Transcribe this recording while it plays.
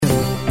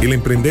El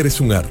emprender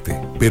es un arte,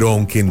 pero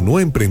aunque no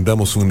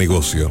emprendamos un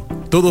negocio,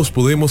 todos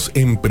podemos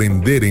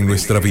emprender en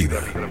nuestra vida.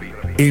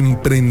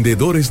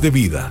 Emprendedores de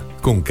Vida,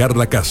 con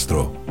Carla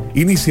Castro.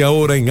 Inicia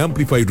ahora en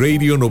Amplify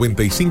Radio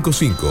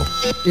 95.5.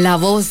 La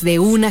voz de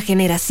una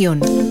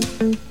generación.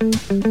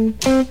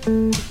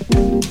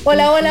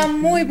 Hola, hola,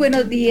 muy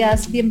buenos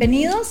días.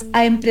 Bienvenidos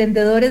a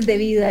Emprendedores de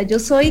Vida. Yo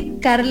soy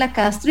Carla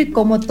Castro y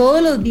como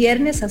todos los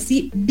viernes,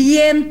 así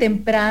bien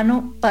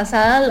temprano,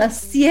 pasadas las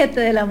 7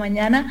 de la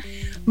mañana,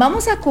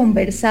 vamos a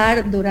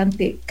conversar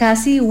durante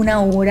casi una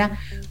hora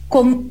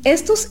con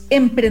estos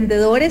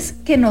emprendedores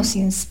que nos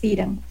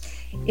inspiran.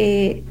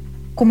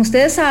 Como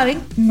ustedes saben,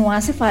 no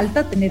hace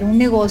falta tener un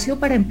negocio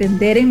para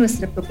emprender en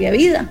nuestra propia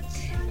vida,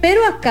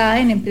 pero acá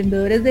en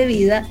Emprendedores de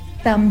Vida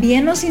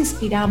también nos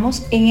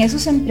inspiramos en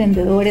esos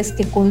emprendedores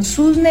que con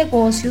sus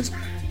negocios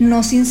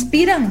nos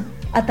inspiran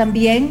a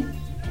también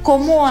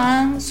cómo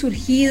han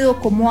surgido,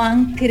 cómo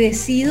han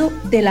crecido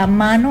de la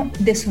mano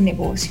de su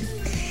negocio.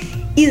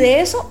 Y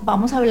de eso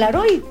vamos a hablar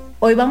hoy.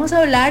 Hoy vamos a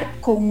hablar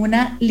con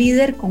una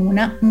líder, con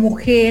una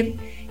mujer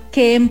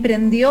que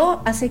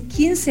emprendió hace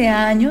 15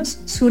 años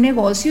su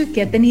negocio y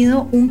que ha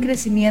tenido un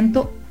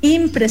crecimiento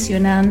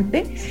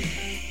impresionante.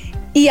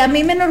 Y a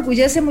mí me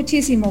enorgullece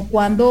muchísimo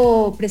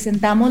cuando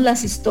presentamos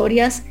las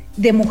historias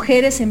de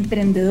mujeres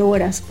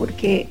emprendedoras,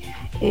 porque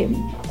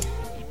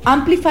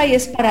Amplify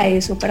es para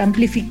eso, para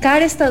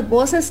amplificar estas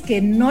voces que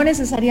no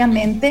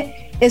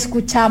necesariamente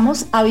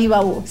escuchamos a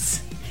viva voz.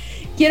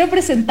 Quiero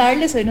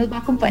presentarles, hoy nos va a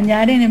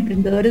acompañar en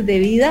Emprendedores de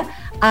Vida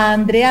a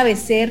Andrea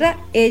Becerra.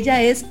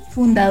 Ella es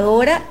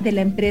fundadora de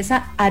la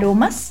empresa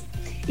Aromas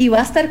y va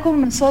a estar con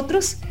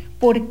nosotros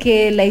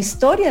porque la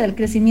historia del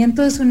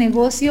crecimiento de su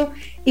negocio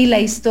y la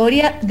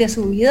historia de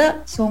su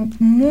vida son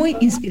muy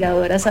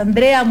inspiradoras.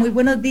 Andrea, muy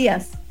buenos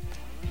días.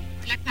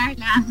 Hola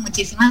Carla,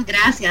 muchísimas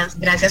gracias.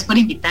 Gracias por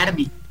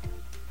invitarme.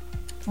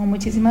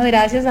 Muchísimas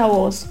gracias a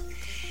vos.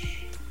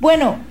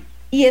 Bueno,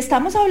 y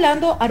estamos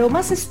hablando,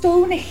 Aromas es todo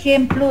un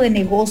ejemplo de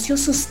negocio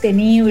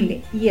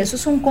sostenible y eso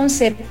es un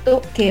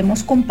concepto que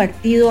hemos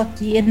compartido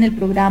aquí en el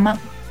programa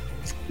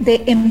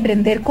de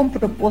Emprender con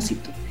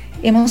Propósito.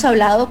 Hemos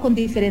hablado con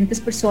diferentes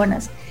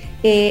personas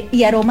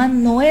y Aromas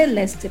no es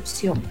la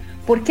excepción.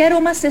 ¿Por qué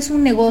Aromas es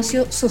un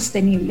negocio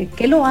sostenible?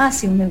 ¿Qué lo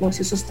hace un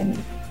negocio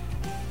sostenible?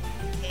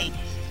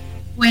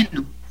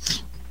 Bueno,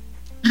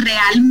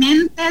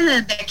 realmente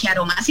desde que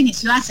Aromas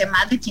inició hace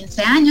más de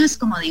 15 años,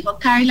 como dijo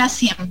Carla,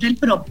 siempre el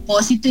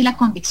propósito y la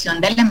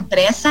convicción de la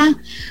empresa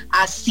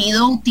ha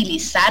sido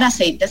utilizar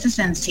aceites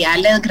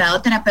esenciales de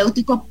grado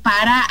terapéutico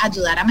para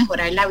ayudar a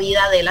mejorar la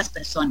vida de las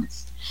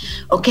personas.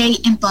 Ok,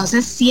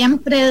 entonces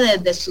siempre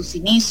desde sus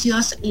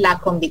inicios la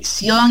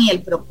convicción y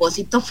el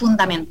propósito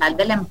fundamental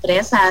de la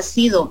empresa ha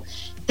sido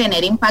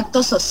tener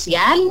impacto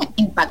social,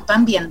 impacto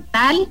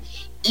ambiental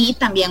y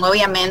también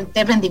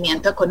obviamente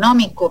rendimiento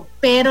económico,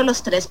 pero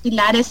los tres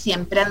pilares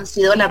siempre han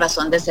sido la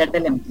razón de ser de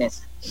la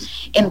empresa.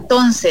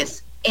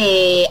 Entonces,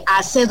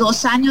 hace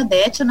 2 años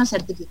de hecho nos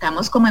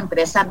certificamos como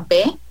empresa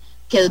B,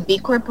 que es B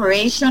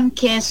Corporation,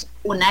 que es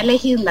una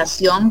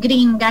legislación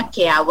gringa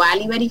que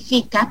avala y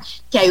verifica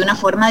que hay una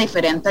forma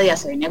diferente de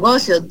hacer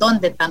negocios,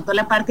 donde tanto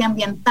la parte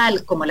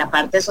ambiental como la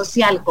parte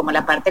social como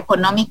la parte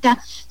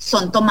económica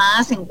son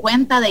tomadas en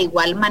cuenta de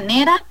igual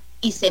manera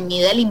y se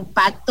mide el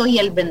impacto y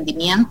el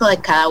rendimiento de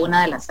cada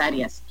una de las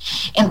áreas.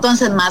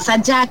 Entonces, más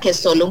allá que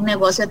solo un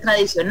negocio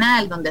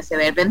tradicional donde se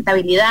ve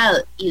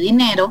rentabilidad y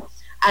dinero,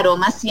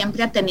 Aromas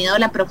siempre ha tenido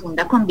la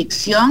profunda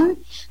convicción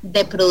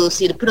de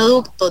producir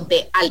productos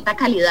de alta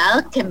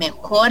calidad que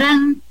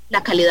mejoran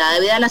la calidad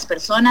de vida de las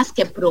personas,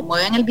 que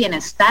promueven el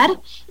bienestar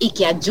y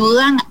que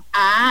ayudan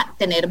a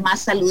tener más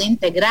salud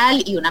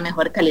integral y una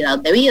mejor calidad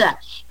de vida.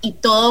 Y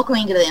todo con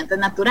ingredientes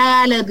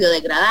naturales,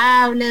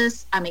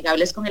 biodegradables,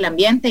 amigables con el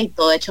ambiente y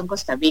todo hecho en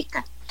Costa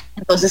Rica.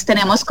 Entonces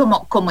tenemos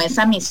como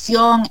esa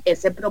misión,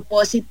 ese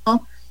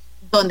propósito,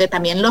 donde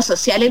también lo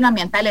social y lo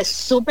ambiental es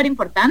súper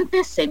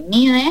importante, se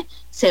mide,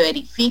 se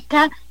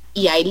verifica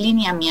y hay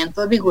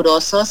lineamientos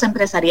rigurosos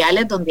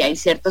empresariales donde hay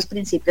ciertos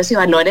principios y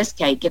valores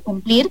que hay que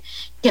cumplir,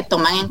 que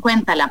toman en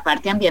cuenta la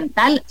parte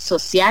ambiental,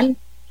 social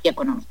y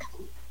económica.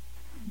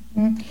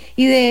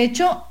 Y de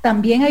hecho,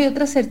 también hay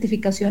otras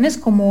certificaciones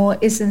como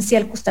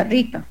Esencial Costa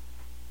Rica.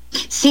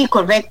 Sí,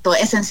 correcto.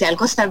 Esencial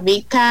Costa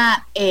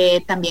Rica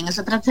también es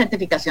otra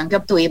certificación que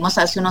obtuvimos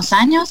hace unos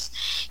años,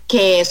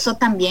 que eso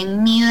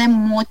también mide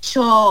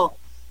mucho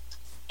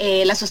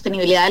la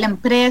sostenibilidad de la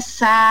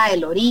empresa,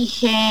 el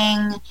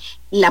origen,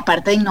 la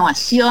parte de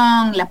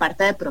innovación, la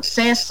parte de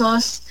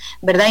procesos,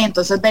 ¿verdad? Y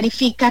entonces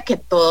verifica que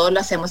todo lo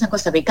hacemos en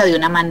Costa Rica de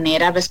una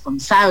manera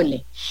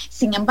responsable.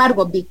 Sin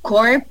embargo, B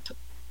Corp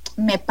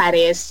me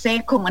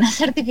parece como una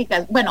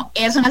certificación, bueno,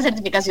 es una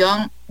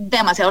certificación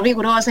demasiado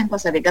rigurosa. En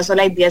Costa Rica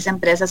solo hay 10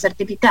 empresas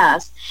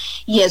certificadas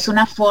y es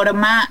una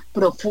forma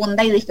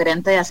profunda y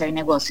diferente de hacer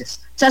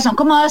negocios. O sea, son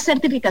como 2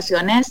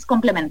 certificaciones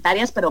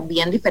complementarias, pero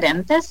bien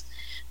diferentes,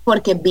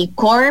 porque B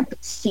Corp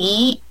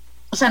sí,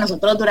 o sea,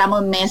 nosotros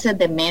duramos meses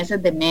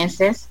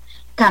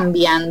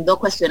cambiando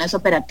cuestiones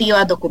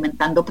operativas,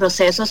 documentando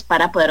procesos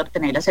para poder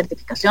obtener la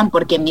certificación,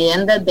 porque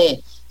miden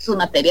desde sus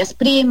materias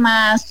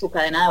primas, su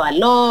cadena de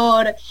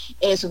valor,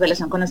 su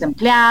relación con los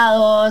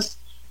empleados,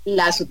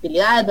 las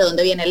utilidades, de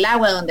dónde viene el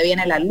agua, de dónde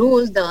viene la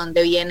luz, de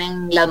dónde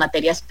vienen las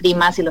materias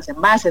primas y los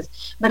envases,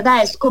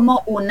 ¿verdad? Es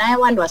como una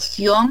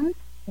evaluación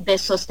de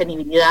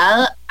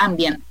sostenibilidad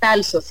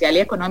ambiental, social y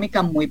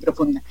económica muy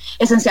profunda.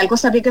 Esencial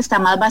Costa Rica está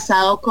más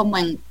basado como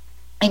en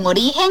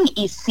origen,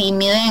 y sí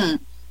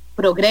miden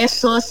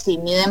progresos, sí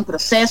miden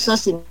procesos,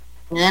 sí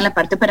miden la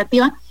parte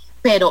operativa,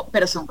 pero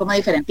son como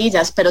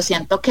diferentillas, pero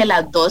siento que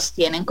las dos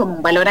tienen como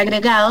un valor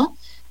agregado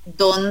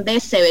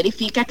donde se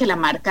verifica que la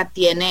marca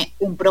tiene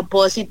un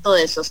propósito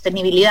de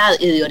sostenibilidad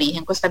y de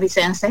origen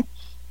costarricense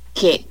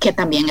que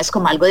también es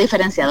como algo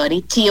diferenciador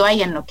y chiva,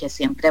 y en lo que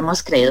siempre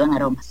hemos creído en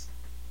Aromas.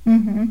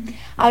 Uh-huh.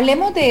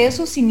 Hablemos de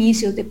esos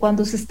inicios, de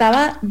cuando se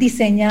estaba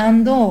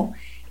diseñando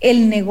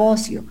el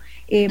negocio.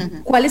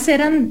 Uh-huh. ¿Cuáles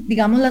eran,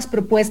 digamos, las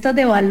propuestas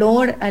de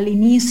valor al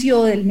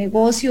inicio del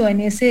negocio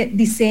en ese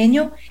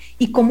diseño,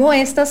 y cómo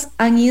estas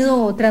han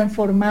ido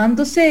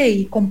transformándose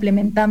y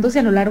complementándose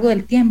a lo largo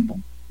del tiempo?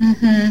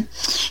 Uh-huh.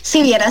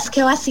 Si vieras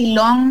qué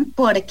vacilón,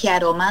 porque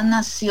Aromas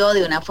nació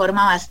de una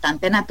forma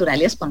bastante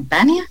natural y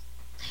espontánea.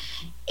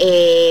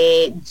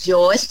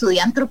 Yo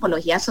estudié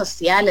antropología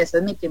social, esa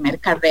es mi primer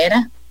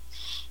carrera,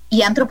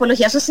 y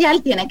antropología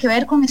social tiene que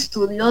ver con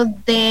estudios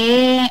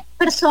de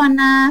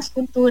personas,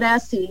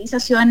 culturas,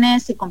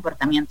 civilizaciones y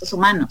comportamientos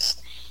humanos.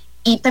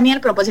 Y también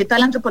el propósito de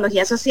la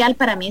antropología social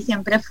para mí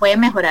siempre fue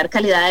mejorar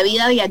calidad de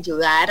vida y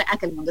ayudar a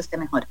que el mundo esté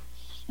mejor.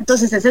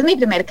 Entonces, esa es mi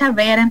primer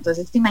carrera.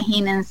 Entonces,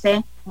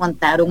 imagínense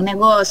montar un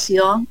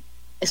negocio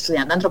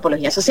estudiando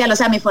antropología social. O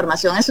sea, mi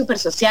formación es súper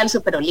social,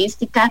 súper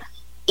holística,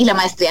 y la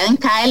maestría en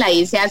CAE la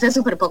hice hace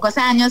súper pocos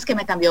años, que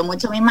me cambió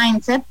mucho mi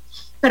mindset,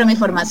 pero mi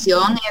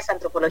formación es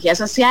antropología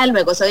social.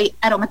 Luego soy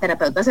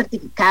aromaterapeuta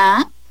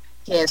certificada,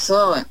 que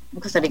eso en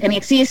Costa Rica ni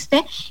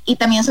existe, y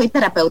también soy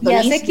terapeuta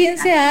holística. ¿Y hace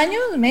 15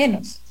 años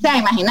menos? O sea,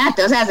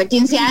 imagínate, o sea, hace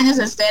 15 años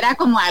esto era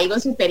como algo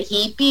súper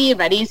hippie,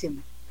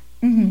 rarísimo.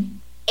 Uh-huh.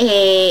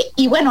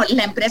 Y bueno,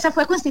 la empresa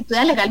fue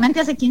constituida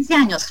legalmente hace 15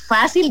 años.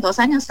 Fácil, 2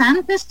 años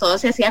antes, todo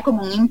se hacía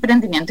como un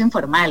emprendimiento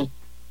informal.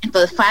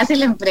 Entonces, fácil,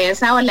 la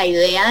empresa o la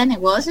idea de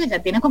negocio ya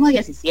tiene como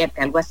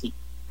 17, algo así.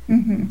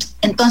 Uh-huh.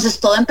 Entonces,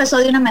 todo empezó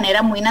de una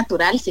manera muy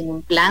natural, sin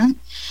un plan.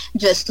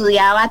 Yo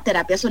estudiaba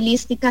terapias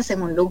holísticas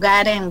en un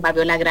lugar en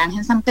Barrio La Granja,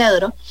 en San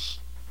Pedro,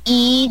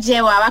 y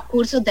llevaba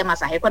cursos de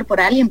masaje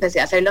corporal, y empecé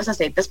a hacer los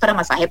aceites para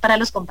masaje para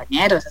los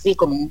compañeros, así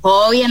como un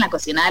hobby en la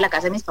cocina de la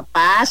casa de mis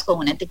papás, con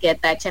una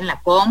etiqueta hecha en la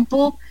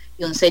compu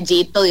y un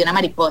sellito de una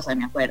mariposa,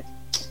 me acuerdo.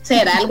 O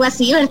sea, era algo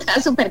así,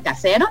 ¿verdad? Súper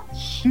casero.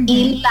 Uh-huh.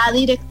 Y la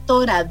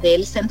directora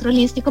del centro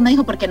holístico me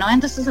dijo, ¿por qué no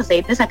vendo estos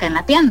aceites acá en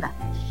la tienda?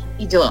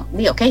 Y yo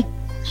dije, ok.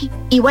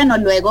 Y bueno,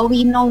 luego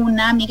vino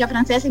una amiga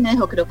francesa y me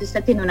dijo, creo que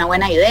usted tiene una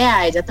buena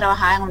idea. Ella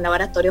trabajaba en un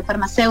laboratorio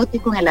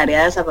farmacéutico en el área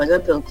de desarrollo de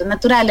productos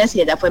naturales,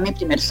 y ella fue mi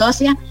primer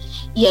socia,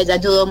 y ella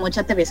ayudó mucho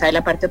a aterrizar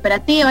la parte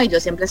operativa, y yo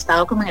siempre he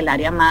estado como en el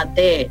área más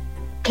de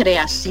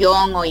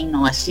creación o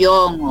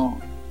innovación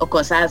o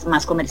cosas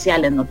más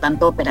comerciales, no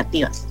tanto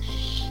operativas.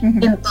 Uh-huh.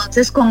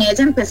 Entonces con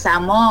ella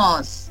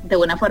empezamos de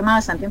una forma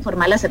bastante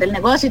informal a hacer el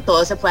negocio, y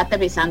todo se fue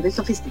aterrizando y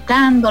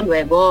sofisticando.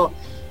 Luego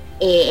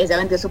ella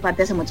vendió su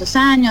parte hace muchos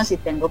años, y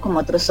tengo como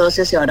otros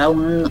socios y ahora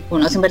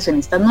unos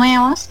inversionistas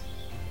nuevos,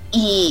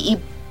 y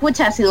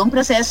pucha, ha sido un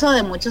proceso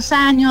de muchos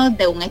años,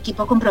 de un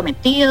equipo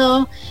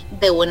comprometido,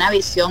 de una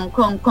visión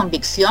con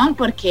convicción,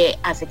 porque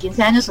hace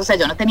 15 años, o sea,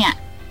 yo no tenía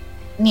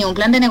ni un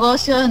plan de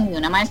negocio, ni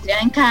una maestría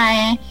en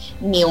CAE,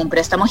 ni un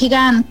préstamo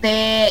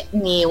gigante,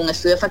 ni un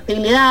estudio de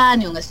factibilidad,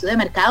 ni un estudio de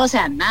mercado, o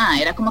sea, nada.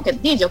 Era como que,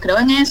 yo creo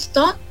en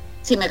esto,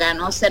 si me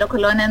gano 0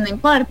 colones no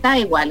importa,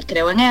 igual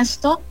creo en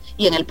esto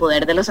y en el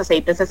poder de los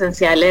aceites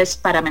esenciales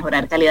para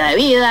mejorar calidad de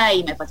vida,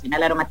 y me fascina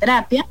la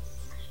aromaterapia.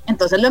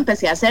 Entonces lo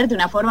empecé a hacer de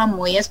una forma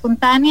muy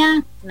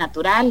espontánea,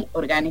 natural,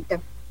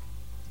 orgánica.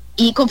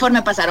 Y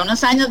conforme pasaron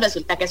los años,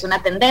 resulta que es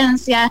una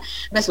tendencia,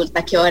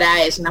 resulta que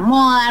ahora es una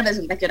moda,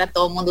 resulta que ahora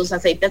todo el mundo usa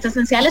aceites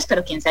esenciales,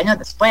 pero 15 años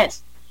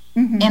después.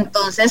 Uh-huh.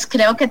 Entonces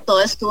creo que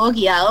todo estuvo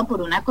guiado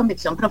por una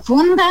convicción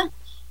profunda,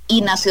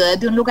 y nació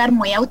desde un lugar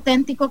muy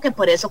auténtico, que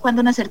por eso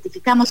cuando nos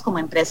certificamos como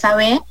empresa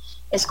B,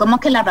 es como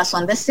que la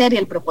razón de ser y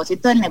el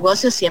propósito del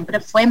negocio siempre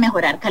fue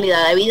mejorar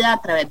calidad de vida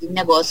a través de un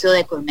negocio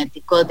de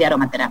cosméticos de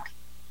aromaterapia.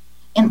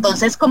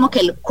 Entonces, como que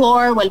el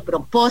core o el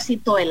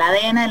propósito, el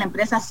ADN de la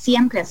empresa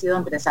siempre ha sido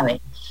empresa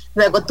B.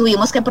 Luego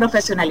tuvimos que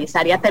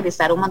profesionalizar y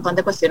aterrizar un montón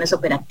de cuestiones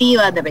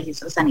operativas, de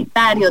registros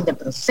sanitarios, de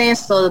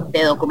procesos,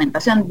 de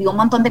documentación, de un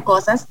montón de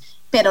cosas,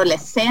 pero la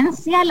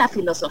esencia, la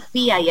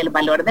filosofía y el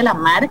valor de la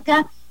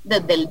marca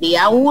desde el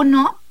día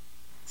 1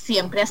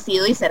 siempre ha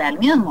sido y será el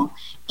mismo.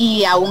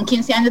 Y aún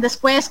 15 años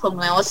después, con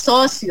nuevos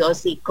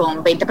socios y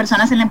con 20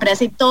 personas en la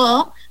empresa y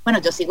todo,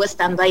 bueno, yo sigo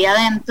estando ahí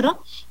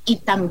adentro. Y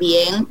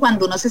también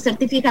cuando uno se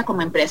certifica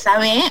como empresa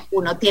B,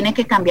 uno tiene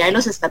que cambiar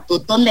los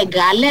estatutos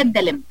legales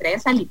de la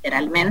empresa,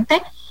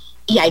 literalmente,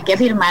 y hay que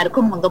firmar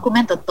como un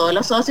documento todos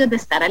los socios de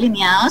estar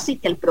alineados, y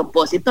que el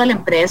propósito de la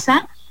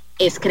empresa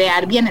es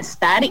crear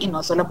bienestar y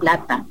no solo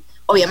plata.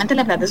 obviamente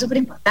la plata es súper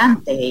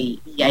importante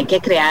y hay que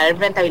crear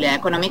rentabilidad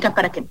económica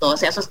para que todo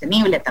sea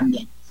sostenible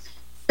también.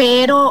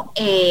 Pero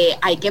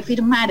hay que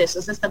firmar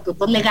esos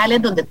estatutos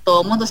legales donde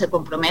todo el mundo se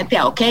compromete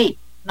a, ok,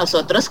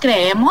 nosotros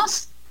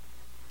creemos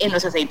en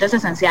los aceites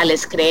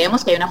esenciales,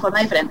 creemos que hay una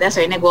forma diferente de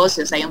hacer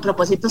negocios, hay un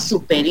propósito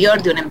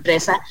superior de una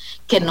empresa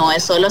que no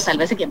es solo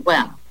sálvese quien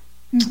pueda.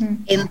 Uh-huh.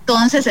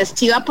 Entonces es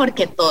chiva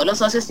porque todos los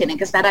socios tienen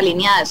que estar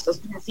alineados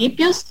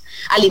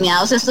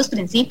a estos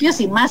principios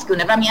y más que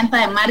una herramienta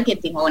de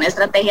marketing o una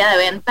estrategia de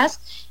ventas,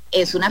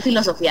 es una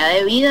filosofía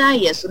de vida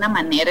y es una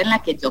manera en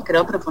la que yo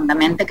creo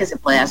profundamente que se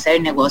puede hacer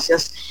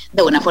negocios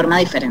de una forma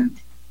diferente.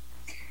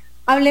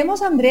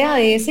 Hablemos, Andrea,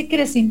 de ese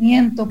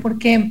crecimiento,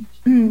 porque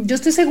yo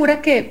estoy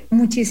segura que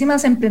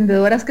muchísimas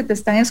emprendedoras que te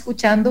están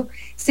escuchando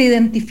se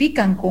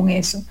identifican con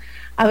eso.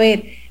 A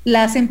ver,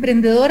 las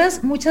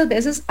emprendedoras muchas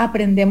veces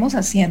aprendemos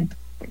haciendo,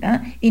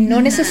 ¿verdad? Y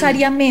no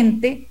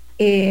necesariamente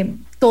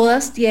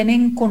todas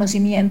tienen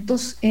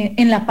conocimientos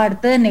en la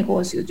parte de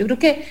negocios. Yo creo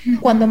que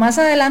cuando más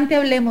adelante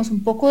hablemos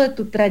un poco de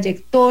tu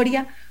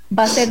trayectoria,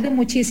 va a ser de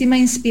muchísima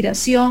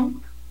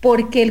inspiración,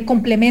 porque el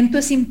complemento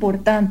es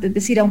importante. Es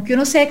decir, aunque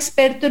uno sea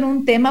experto en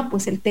un tema,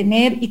 pues el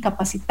tener y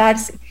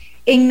capacitarse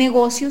en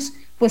negocios,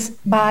 pues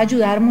va a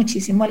ayudar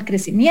muchísimo al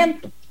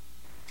crecimiento.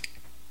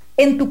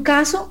 En tu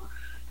caso,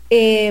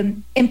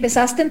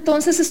 empezaste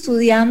entonces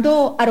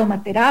estudiando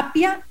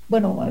aromaterapia,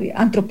 bueno,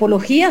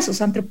 antropología,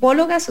 sos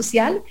antropóloga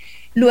social,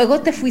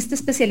 luego te fuiste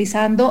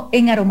especializando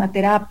en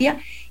aromaterapia.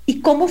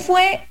 ¿Y cómo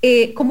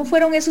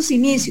fueron esos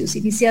inicios?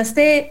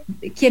 ¿Iniciaste?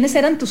 ¿Quiénes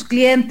eran tus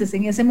clientes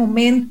en ese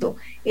momento?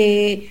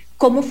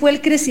 ¿Cómo fue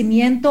el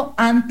crecimiento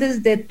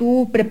antes de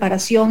tu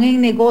preparación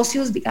en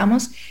negocios,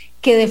 digamos,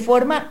 que de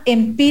forma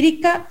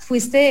empírica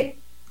fuiste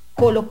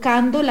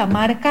colocando la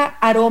marca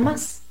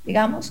Aromas,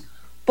 digamos,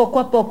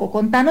 poco a poco?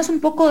 Contanos un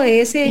poco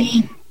de ese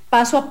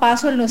paso a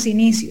paso en los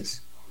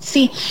inicios.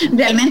 Sí,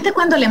 realmente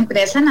cuando la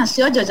empresa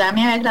nació, yo ya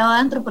me había graduado de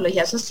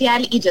antropología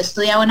social y yo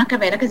estudiaba una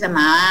carrera que se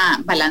llamaba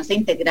balance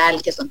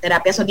integral, que son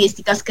terapias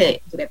holísticas,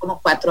 que duré como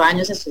 4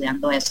 años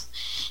estudiando eso.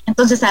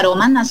 Entonces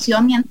Aromas nació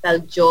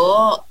mientras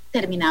yo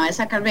terminaba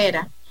esa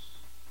carrera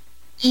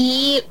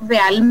y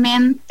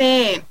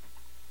realmente,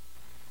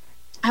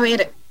 a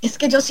ver, es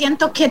que yo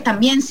siento que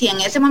también si en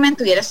ese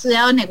momento hubiera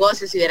estudiado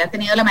negocios, si hubiera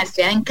tenido la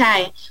maestría en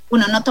CAE,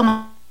 uno no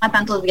toma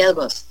tantos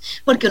riesgos,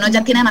 porque uno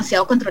ya tiene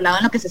demasiado controlado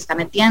en lo que se está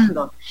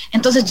metiendo.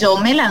 Entonces yo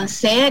me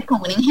lancé con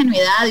una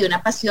ingenuidad y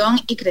una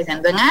pasión y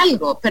creciendo en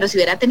algo, pero si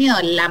hubiera tenido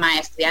la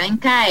maestría en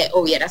CAE,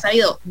 hubiera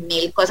sabido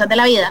 1000 cosas de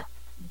la vida,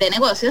 de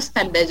negocios,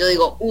 tal vez yo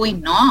digo, uy,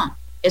 no,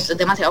 esto es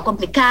demasiado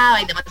complicado,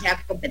 hay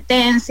demasiada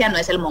competencia, no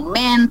es el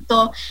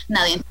momento,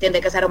 nadie entiende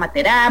qué es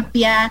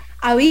aromaterapia.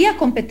 ¿Había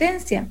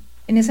competencia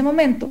en ese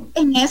momento?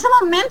 En ese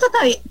momento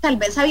tal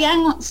vez habían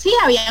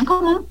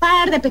como un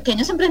par de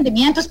pequeños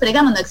emprendimientos, pero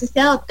digamos, no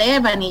existía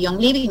doTERRA, ni Young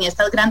Living, ni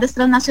estas grandes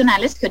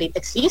transnacionales que ahorita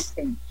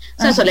existen.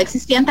 O sea, solo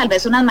existían tal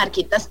vez unas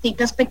marquitas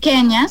ticas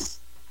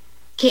pequeñas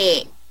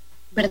que,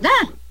 ¿verdad?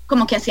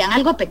 Como que hacían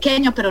algo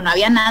pequeño, pero no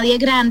había nadie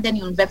grande,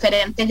 ni un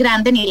referente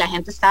grande, ni la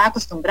gente estaba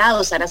acostumbrada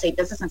a usar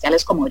aceites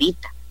esenciales como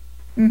ahorita,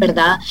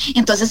 ¿verdad?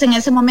 Entonces en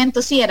ese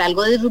momento sí era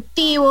algo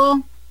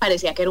disruptivo,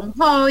 parecía que era un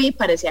hobby,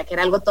 parecía que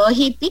era algo todo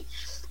hippie,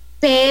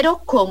 pero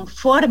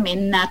conforme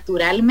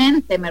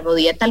naturalmente me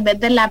rodeé tal vez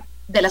de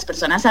las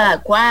personas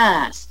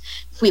adecuadas,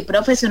 fui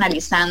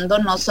profesionalizando,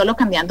 no solo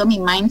cambiando mi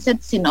mindset,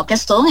 sino que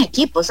es todo un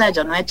equipo. O sea,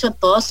 yo no he hecho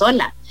todo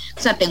sola.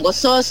 O sea, tengo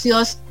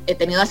socios, he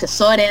tenido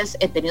asesores,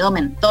 he tenido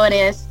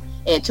mentores,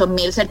 he hecho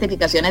 1000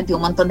 certificaciones de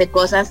un montón de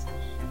cosas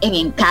en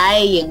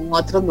INCAE y en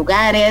otros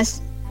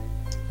lugares.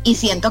 Y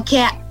siento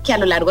que a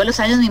lo largo de los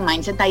años mi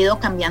mindset ha ido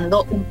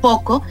cambiando un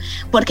poco,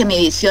 porque mi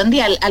visión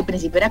al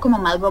principio era como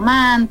más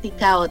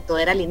romántica, o todo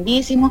era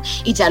lindísimo,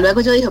 y ya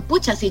luego yo dije,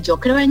 pucha, si yo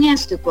creo en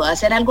esto y puedo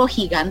hacer algo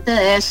gigante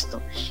de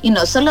esto, y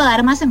no solo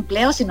dar más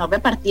empleo, sino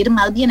repartir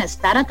más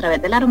bienestar a través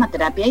de la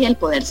aromaterapia y el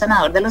poder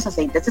sanador de los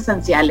aceites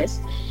esenciales.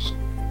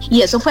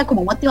 Y eso fue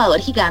como un motivador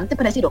gigante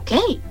para decir, ok,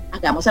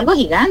 hagamos algo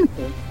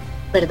gigante,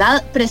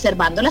 ¿verdad?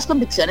 Preservando las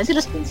convicciones y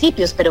los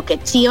principios, pero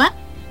qué chiva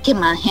que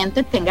más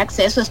gente tenga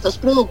acceso a estos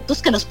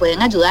productos que los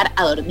pueden ayudar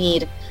a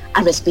dormir,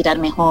 a respirar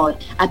mejor,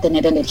 a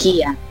tener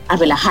energía, a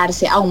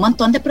relajarse, a un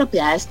montón de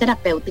propiedades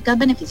terapéuticas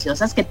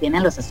beneficiosas que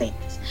tienen los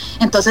aceites.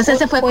 Entonces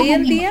ese fue como mi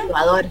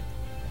motivador.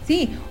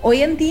 Sí,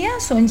 hoy en día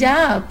son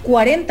ya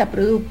 40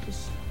 productos.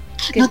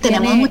 No,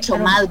 tenemos mucho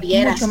más,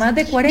 vieras. Mucho más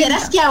de 40.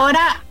 Vieras que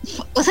ahora,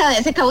 o sea, de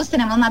ese caos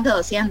tenemos más de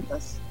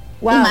 200.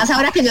 Wow. Y más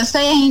ahora que yo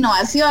estoy en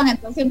innovación,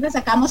 entonces siempre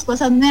sacamos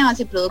cosas nuevas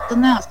y productos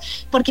nuevos.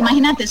 Porque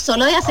imagínate,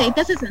 solo de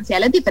aceites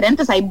esenciales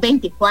diferentes hay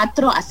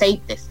 24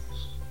 aceites.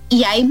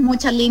 Y hay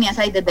muchas líneas,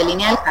 hay desde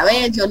línea del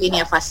cabello,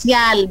 línea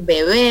facial,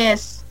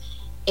 bebés.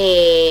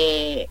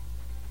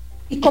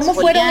 ¿Y cómo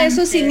fueron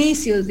esos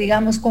inicios,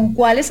 digamos? ¿Con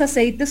cuáles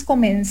aceites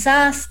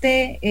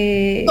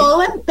comenzaste?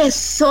 Todo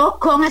empezó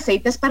con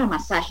aceites para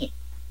masaje.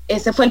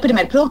 Ese fue el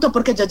primer producto,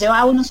 porque yo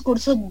llevaba unos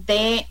cursos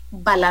de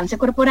balance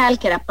corporal,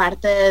 que era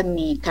parte de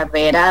mi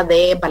carrera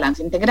de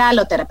balance integral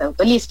o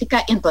terapeuta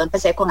holística, y entonces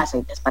empecé con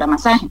aceites para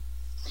masaje.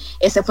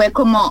 Ese fue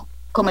como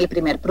como el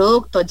primer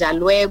producto. Ya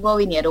luego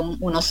vinieron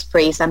unos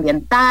sprays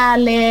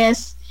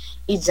ambientales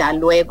y ya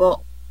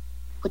luego,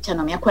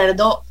 no me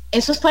acuerdo,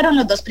 esos fueron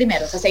los dos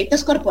primeros,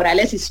 aceites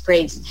corporales y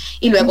sprays.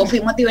 Y luego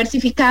fuimos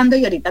diversificando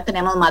y ahorita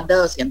tenemos más de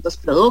 200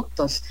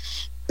 productos.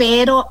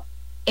 Pero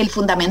el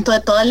fundamento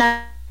de toda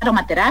la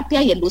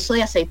aromaterapia y el uso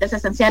de aceites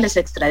esenciales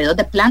extraídos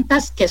de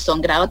plantas que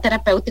son grado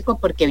terapéutico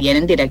porque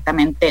vienen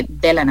directamente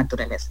de la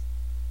naturaleza.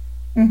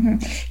 Uh-huh.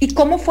 ¿Y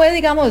cómo fue,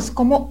 digamos,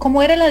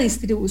 cómo era la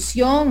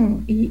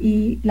distribución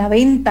y la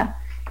venta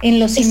en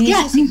los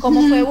inicios y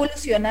cómo fue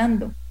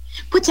evolucionando?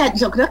 Pucha,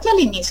 yo creo que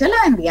al inicio la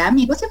vendía a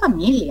amigos y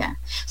familia.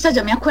 O sea,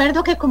 yo me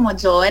acuerdo que como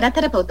yo era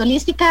terapeuta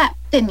holística,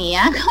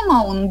 tenía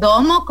como un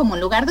domo, como un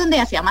lugar donde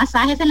hacía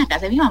masajes en la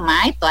casa de mi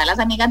mamá y todas las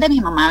amigas de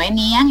mi mamá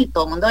venían y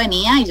todo el mundo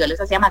venía y yo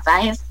les hacía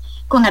masajes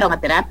con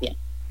aromaterapia.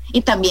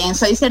 Y también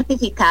soy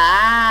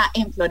certificada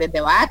en flores de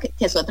Bach,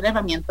 que es otra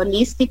herramienta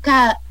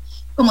holística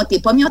como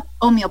tipo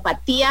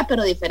homeopatía,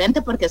 pero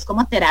diferente porque es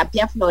como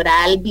terapia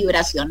floral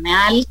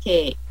vibracional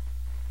que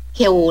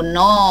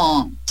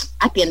uno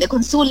atiende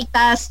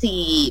consultas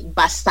y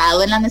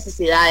basado en las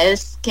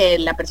necesidades que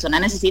la persona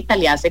necesita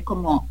le hace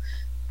como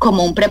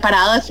un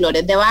preparado de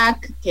flores de Bach,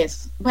 que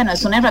es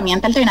una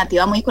herramienta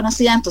alternativa muy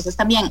conocida. Entonces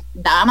también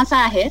daba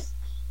masajes,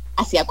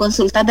 hacía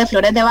consultas de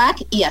flores de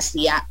Bach y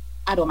hacía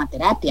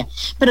aromaterapia.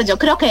 Pero yo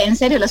creo que en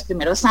serio los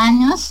primeros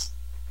años,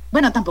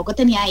 tampoco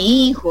tenía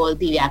hijos,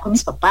 vivía con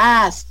mis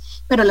papás,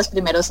 pero los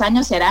primeros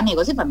años era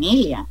amigos y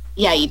familia,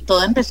 y ahí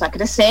todo empezó a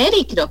crecer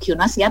y creo que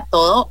uno hacía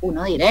todo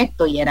uno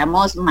directo, y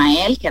éramos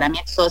Mael, que era mi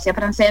ex socia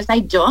francesa,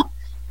 y yo,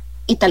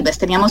 y tal vez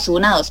teníamos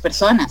 1 o 2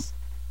 personas.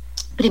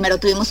 Primero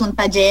tuvimos un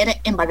taller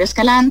en Barrio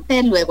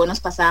Escalante, luego nos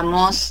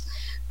pasamos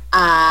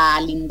a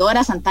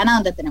Lindora, Santana,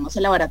 donde tenemos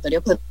el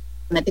laboratorio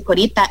cosmético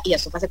ahorita, y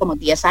eso fue hace como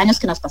 10 años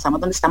que nos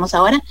pasamos donde estamos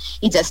ahora,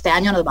 y ya este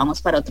año nos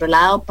vamos para otro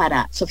lado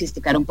para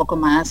sofisticar un poco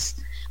más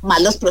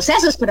los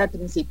procesos, pero al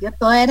principio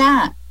todo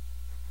era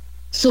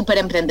súper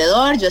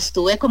emprendedor. Yo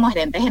estuve como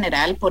gerente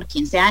general por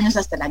 15 años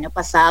hasta el año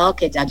pasado,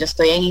 que ya yo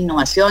estoy en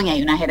innovación y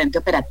hay una gerente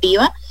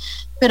operativa,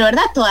 pero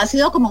verdad, todo ha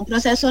sido como un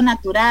proceso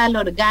natural,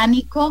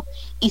 orgánico,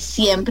 y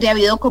siempre ha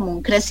habido como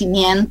un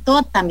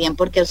crecimiento también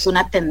porque es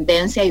una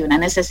tendencia y una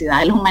necesidad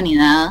de la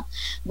humanidad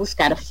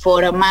buscar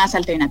formas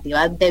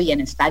alternativas de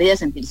bienestar y de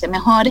sentirse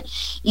mejor,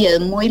 y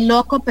es muy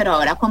loco, pero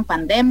ahora con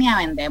pandemia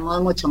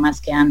vendemos mucho más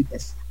que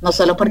antes. No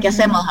solo porque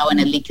hacemos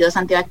jabones líquidos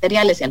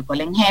antibacteriales y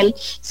alcohol en gel,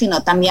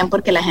 sino también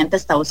porque la gente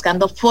está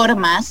buscando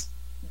formas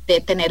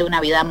de tener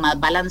una vida más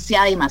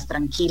balanceada y más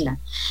tranquila.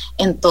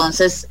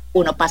 Entonces,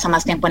 uno pasa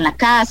más tiempo en la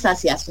casa,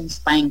 se hace un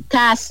spa en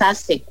casa,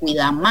 se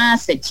cuida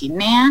más, se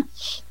chinea.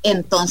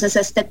 Entonces,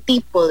 este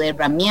tipo de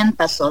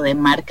herramientas o de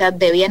marcas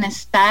de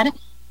bienestar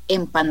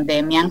en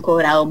pandemia han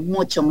cobrado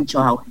mucho,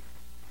 mucho auge.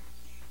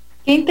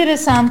 Qué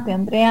interesante,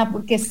 Andrea,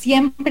 porque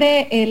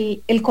siempre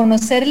el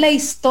conocer la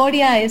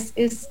historia es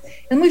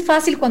muy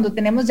fácil cuando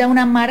tenemos ya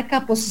una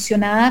marca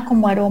posicionada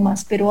como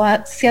aromas, pero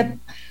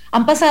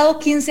han pasado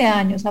 15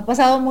 años, ha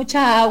pasado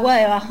mucha agua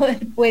debajo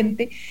del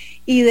puente,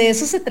 y de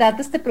eso se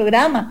trata este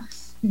programa,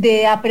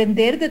 de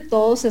aprender de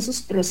todos esos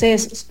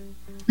procesos.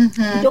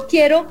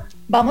 Uh-huh.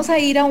 Vamos a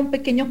ir a un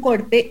pequeño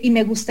corte y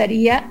me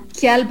gustaría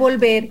que al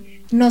volver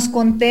nos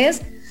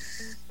contés.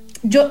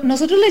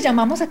 Nosotros le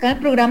llamamos acá en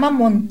el programa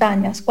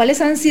montañas.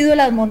 ¿Cuáles han sido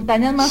las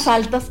montañas más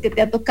altas que te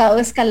ha tocado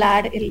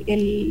escalar?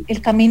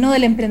 El camino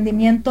del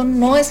emprendimiento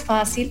no es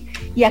fácil,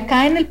 y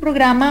acá en el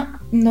programa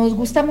nos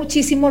gusta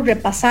muchísimo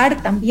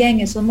repasar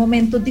también esos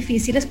momentos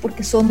difíciles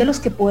porque son de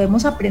los que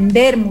podemos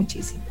aprender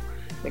muchísimo,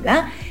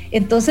 ¿verdad?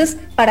 Entonces,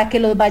 para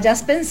que los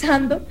vayas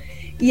pensando,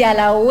 y a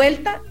la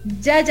vuelta,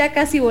 ya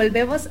casi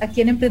volvemos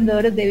aquí en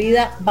Emprendedores de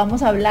Vida.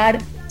 Vamos a hablar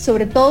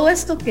sobre todo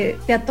esto que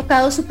te ha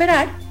tocado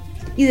superar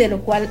y de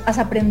lo cual has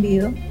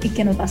aprendido y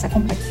que nos vas a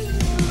compartir.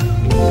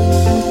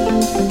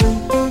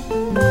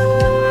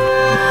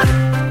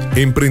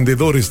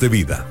 Emprendedores de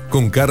Vida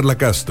con Carla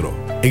Castro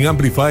en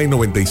Amplify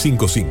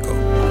 95.5.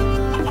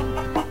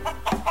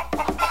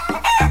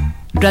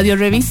 Radio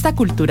Revista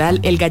Cultural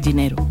El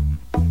Gallinero.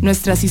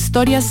 Nuestras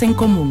historias en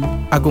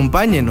común.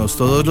 Acompáñenos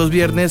todos los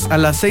viernes a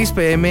las 6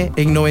 p.m.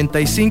 en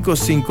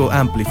 95.5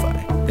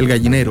 Amplify. El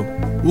Gallinero,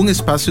 un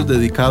espacio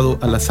dedicado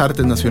a las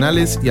artes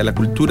nacionales y a la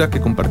cultura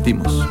que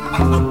compartimos.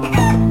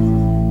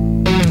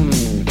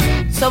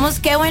 Somos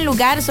Qué Buen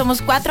Lugar,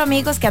 somos 4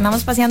 amigos que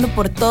andamos paseando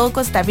por todo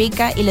Costa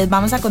Rica y les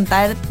vamos a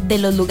contar de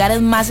los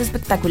lugares más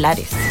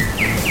espectaculares.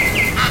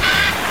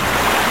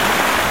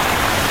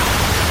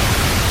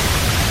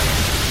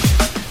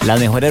 Las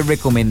mejores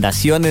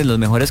recomendaciones, los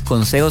mejores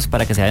consejos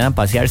para que se vayan a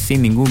pasear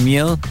sin ningún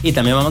miedo. Y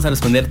también vamos a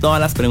responder todas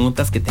las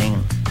preguntas que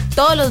tengan.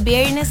 Todos los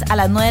viernes a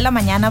las 9 de la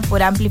mañana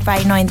por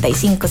Amplify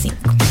 95.5.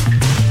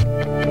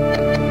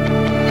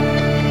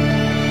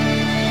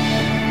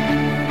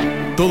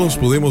 Todos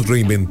podemos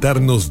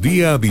reinventarnos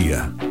día a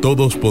día.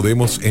 Todos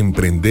podemos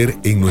emprender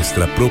en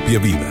nuestra propia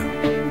vida.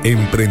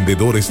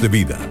 Emprendedores de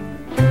Vida.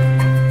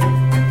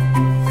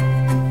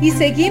 Y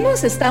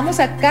seguimos, estamos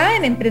acá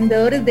en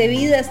Emprendedores de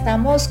Vida,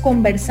 estamos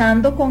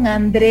conversando con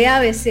Andrea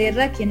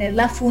Becerra, quien es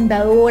la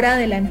fundadora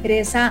de la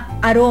empresa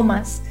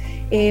Aromas.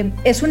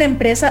 Es una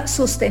empresa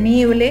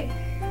sostenible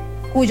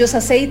cuyos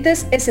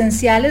aceites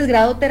esenciales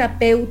grado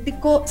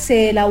terapéutico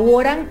se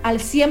elaboran al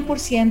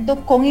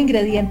 100% con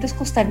ingredientes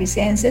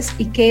costarricenses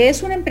y que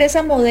es una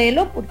empresa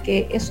modelo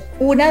porque es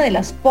una de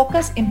las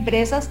pocas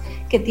empresas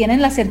que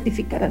tienen la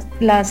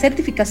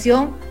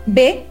certificación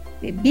B,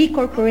 de B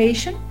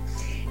Corporation,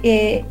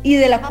 y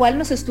de la cual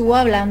nos estuvo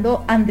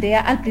hablando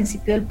Andrea al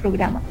principio del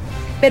programa.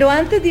 Pero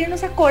antes de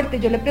irnos a corte,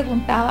 yo le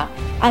preguntaba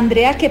a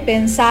Andrea que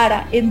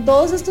pensara en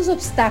todos estos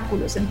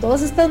obstáculos, en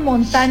todas estas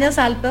montañas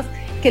altas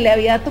que le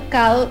había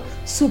tocado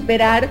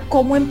superar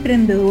como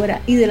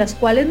emprendedora y de las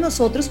cuales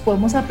nosotros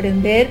podemos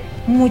aprender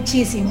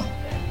muchísimo.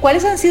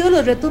 ¿Cuáles han sido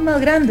los retos más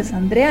grandes,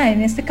 Andrea,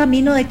 en este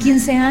camino de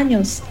 15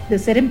 años de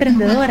ser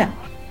emprendedora?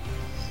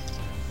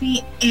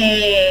 Sí,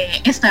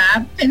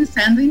 estaba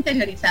pensando,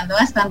 interiorizando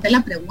bastante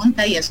la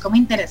pregunta y es como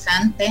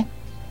interesante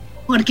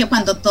porque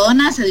cuando todo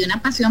nace de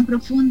una pasión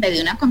profunda y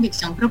de una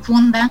convicción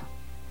profunda,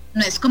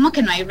 no es como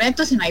que no hay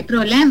retos y no hay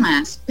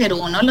problemas, pero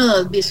uno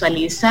los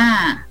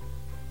visualiza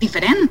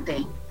diferente.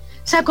 O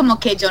sea, como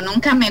que yo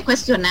nunca me he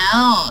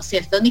cuestionado si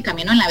esto es mi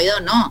camino en la vida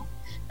o no,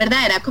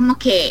 ¿verdad? Era como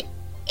que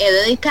he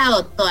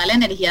dedicado toda la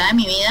energía de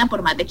mi vida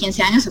por más de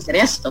 15 años a hacer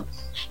esto.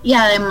 Y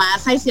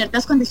además hay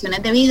ciertas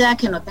condiciones de vida,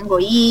 que no tengo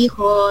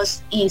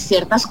hijos y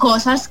ciertas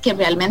cosas que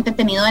realmente he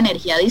tenido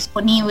energía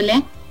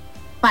disponible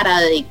para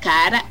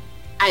dedicar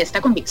a esta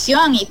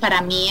convicción. Y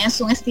para mí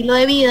es un estilo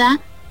de vida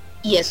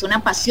y es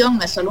una pasión,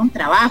 no es solo un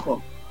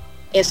trabajo.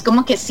 Es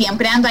como que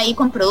siempre ando ahí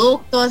con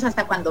productos,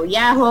 hasta cuando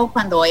viajo,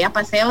 cuando voy a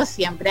paseos,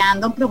 siempre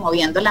ando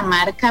promoviendo la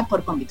marca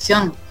por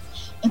convicción.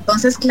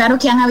 Entonces, claro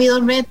que han habido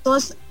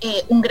retos.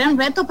 Un gran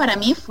reto para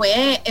mí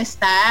fue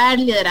estar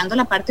liderando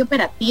la parte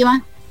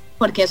operativa,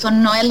 porque eso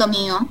no es lo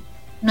mío,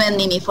 no es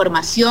ni mi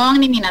formación,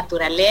 ni mi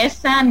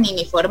naturaleza, ni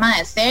mi forma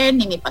de ser,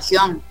 ni mi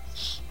pasión.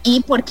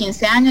 Y por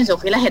 15 años yo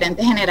fui la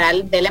gerente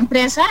general de la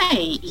empresa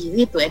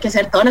y tuve que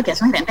hacer todo lo que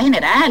hace un gerente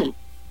general.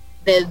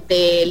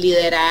 Desde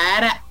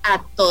liderar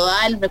a todo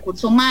el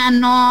recurso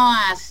humano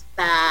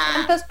hasta...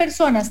 ¿Cuántas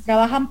personas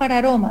trabajan para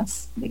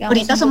Aromas? Digamos,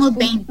 ahorita somos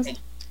 20.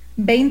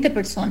 20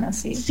 personas,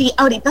 sí. Sí,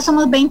 ahorita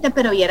somos 20,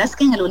 pero vieras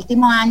que en el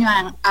último año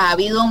ha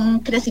habido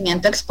un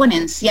crecimiento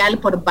exponencial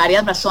por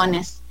varias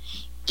razones.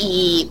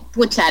 Y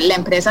pucha, la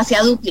empresa se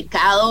ha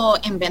duplicado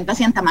en ventas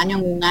y en tamaño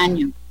en un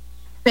año.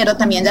 Pero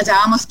también ya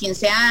llevamos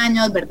 15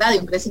 años, ¿verdad? De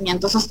un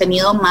crecimiento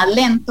sostenido más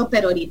lento,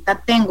 pero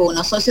ahorita tengo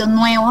unos socios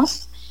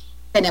nuevos.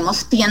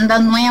 Tenemos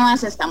tiendas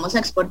nuevas, estamos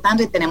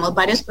exportando y tenemos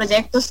varios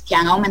proyectos que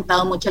han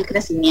aumentado mucho el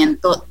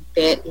crecimiento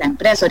de la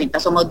empresa. Ahorita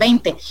somos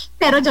 20,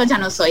 pero yo ya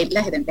no soy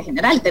la gerente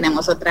general.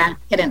 Tenemos otra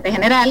gerente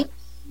general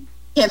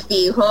que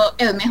fijo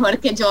es mejor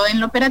que yo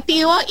en lo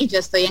operativo y yo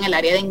estoy en el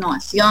área de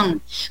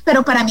innovación.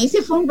 Pero para mí sí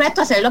fue un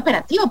reto hacer lo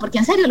operativo, porque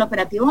en serio, lo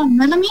operativo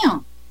no es lo mío.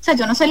 O sea,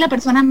 yo no soy la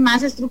persona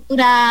más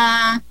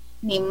estructurada,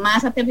 ni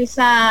más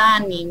aterrizada,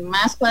 ni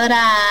más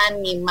cuadrada,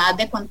 ni más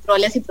de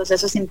controles y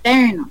procesos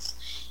internos.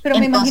 Pero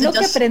me imagino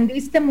que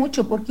aprendiste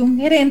mucho, porque un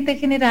gerente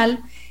general,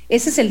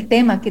 ese es el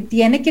tema, que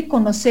tiene que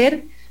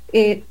conocer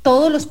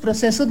todos los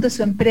procesos de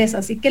su empresa.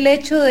 Así que el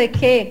hecho de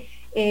que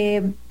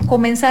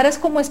comenzaras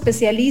como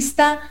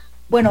especialista,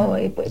 bueno,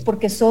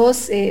 porque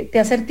te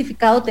has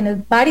certificado, tenés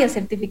varias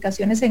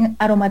certificaciones en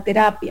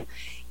aromaterapia,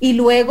 y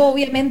luego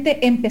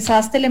obviamente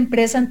empezaste la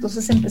empresa,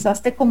 entonces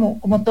empezaste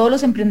como todos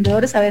los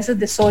emprendedores a veces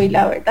de soy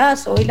la verdad,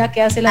 soy la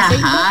que hace el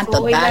aceite,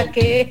 soy la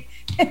que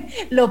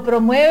lo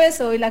promueve,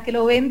 soy la que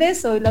lo vende,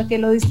 soy la que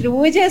lo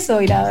distribuye,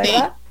 soy la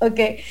verdad, sí.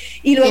 Okay.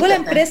 Y luego la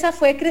empresa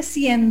fue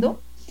creciendo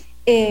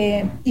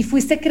y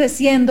fuiste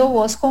creciendo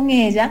vos con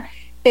ella,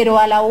 pero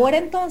a la hora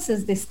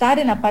entonces de estar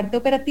en la parte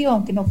operativa,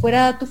 aunque no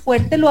fuera tu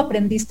fuerte, lo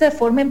aprendiste de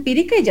forma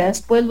empírica y ya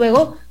después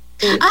luego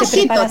te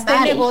preparaste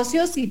en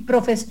negocios y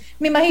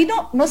me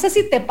imagino, no sé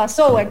si te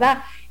pasó, ¿verdad?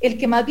 El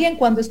que más bien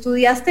cuando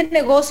estudiaste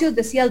negocios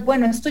decías,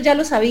 bueno, esto ya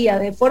lo sabía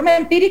de forma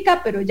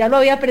empírica, pero ya lo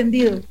había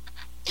aprendido.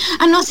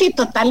 No, sí,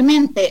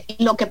 totalmente.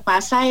 Lo que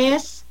pasa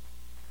es,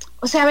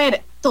 o sea, a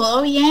ver,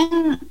 todo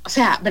bien, o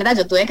sea, ¿verdad?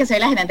 Yo tuve que ser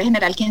la gerente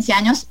general 15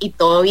 años y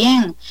todo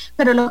bien,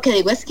 pero lo que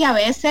digo es que a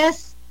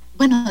veces,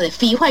 bueno, de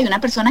fijo hay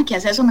una persona que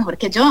hace eso mejor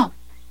que yo,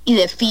 y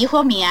de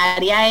fijo mi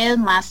área es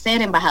más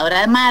ser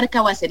embajadora de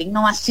marca o hacer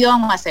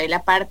innovación o hacer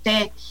la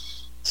parte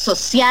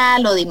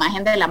social o de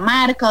imagen de la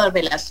marca o de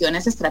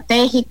relaciones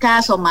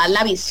estratégicas o más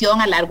la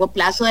visión a largo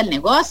plazo del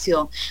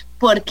negocio,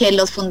 porque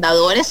los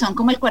fundadores son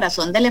como el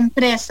corazón de la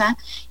empresa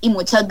y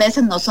muchas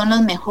veces no son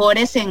los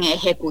mejores en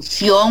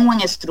ejecución o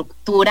en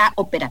estructura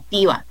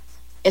operativa.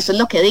 Eso es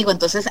lo que digo.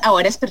 Entonces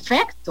ahora es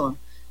perfecto,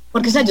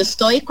 porque o sea, yo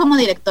estoy como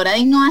directora de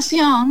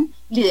innovación,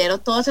 lidero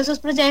todos esos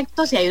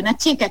proyectos y hay una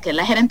chica que es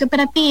la gerente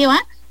operativa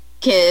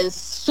que es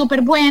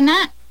súper buena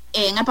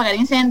en apagar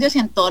incendios y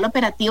en todo lo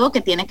operativo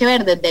que tiene que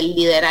ver desde el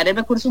liderar el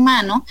recurso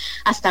humano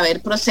hasta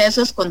ver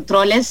procesos,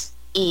 controles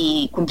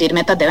y cumplir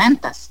metas de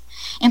ventas.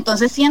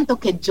 Entonces siento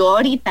que yo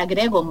ahorita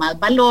agrego más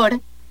valor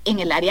en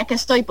el área que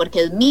estoy,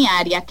 porque es mi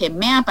área, que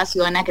me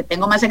apasiona, que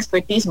tengo más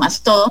expertise,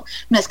 más todo.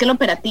 No es que el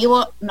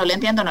operativo no lo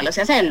entiendo, no lo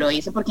sé hacer, lo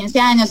hice por 15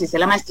 años, hice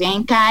la maestría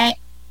en CAE,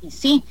 y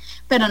sí,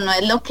 pero no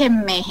es lo que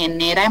me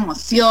genera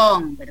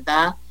emoción,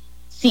 ¿verdad?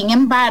 Sin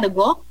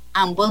embargo,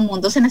 ambos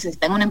mundos se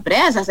necesitan en una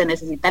empresa, se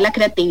necesita la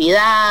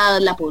creatividad,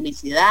 la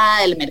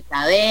publicidad, el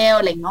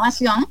mercadeo, la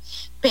innovación,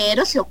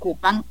 pero se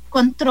ocupan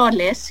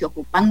controles, se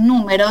ocupan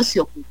números, se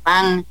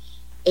ocupan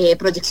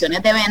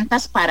proyecciones de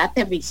ventas para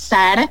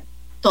aterrizar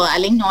toda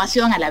la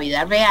innovación a la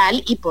vida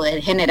real y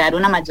poder generar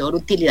una mayor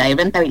utilidad y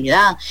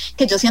rentabilidad,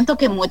 que yo siento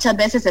que muchas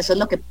veces eso es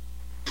lo que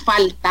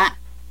falta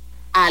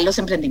a los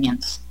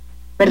emprendimientos,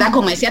 ¿verdad?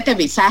 Como ese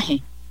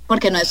aterrizaje,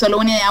 porque no es solo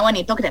una idea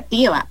bonita o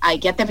creativa, hay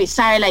que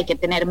aterrizarla, hay que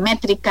tener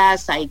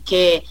métricas, hay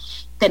que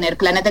tener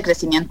planes de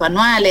crecimiento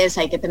anuales,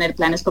 hay que tener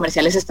planes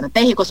comerciales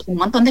estratégicos, un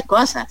montón de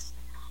cosas.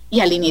 Y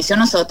al inicio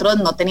nosotros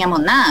no teníamos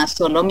nada,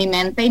 solo mi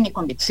mente y mi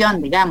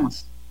convicción,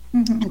 digamos.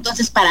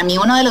 Entonces, para mí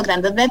uno de los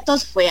grandes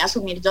retos fue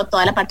asumir yo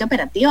toda la parte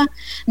operativa.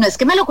 No es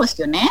que me lo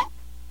cuestioné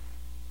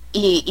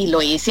y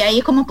lo hice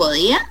ahí como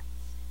podía.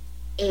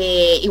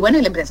 Y bueno,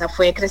 y la empresa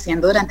fue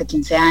creciendo durante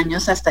 15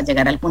 años hasta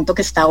llegar al punto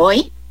que está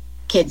hoy,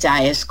 que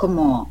ya es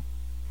como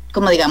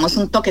digamos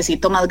un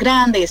toquecito más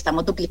grande y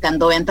estamos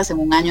duplicando ventas en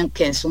un año en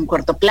que es un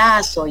corto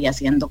plazo y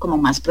haciendo como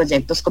más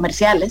proyectos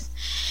comerciales.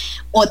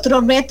 Otro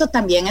reto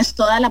también es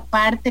toda la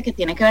parte que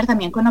tiene que ver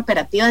también con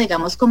operativa,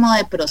 digamos como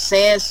de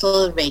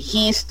procesos,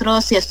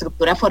 registros y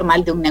estructura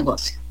formal de un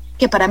negocio,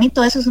 que para mí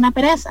todo eso es una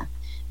pereza,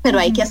 pero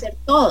hay que hacer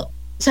todo.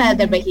 O sea,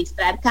 desde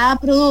registrar cada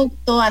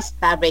producto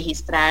hasta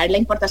registrar la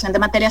importación de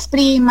materias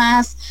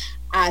primas,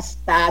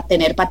 hasta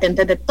tener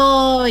patentes de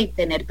todo y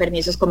tener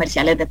permisos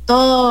comerciales de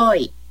todo,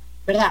 y,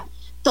 ¿verdad?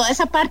 Toda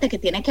esa parte que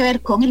tiene que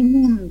ver con el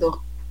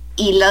mundo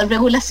y las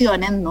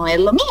regulaciones no es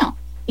lo mío.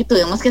 Y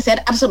tuvimos que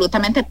hacer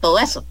absolutamente todo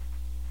eso.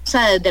 O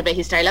sea, desde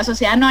registrar la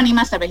sociedad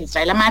anónima hasta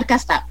registrar la marca,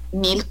 hasta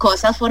 1000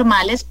 cosas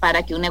formales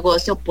para que un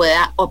negocio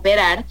pueda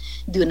operar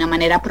de una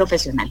manera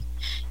profesional.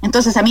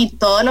 Entonces, a mí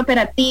todo lo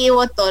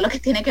operativo, todo lo que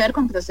tiene que ver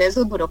con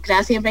procesos,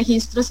 burocracia y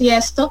registros y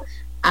esto,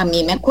 a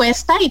mí me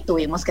cuesta y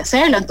tuvimos que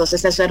hacerlo.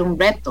 Entonces, eso era un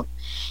reto.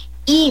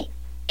 Y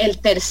el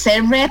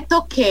tercer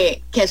reto,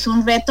 que es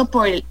un reto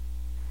por el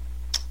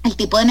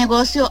tipo de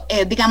negocio,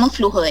 es, digamos,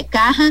 flujo de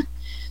caja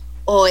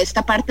o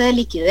esta parte de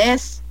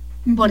liquidez.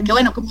 Porque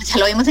bueno, como ya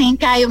lo vimos en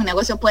Incayo, un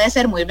negocio puede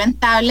ser muy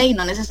rentable y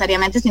no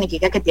necesariamente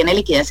significa que tiene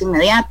liquidez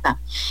inmediata.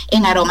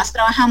 En Aromas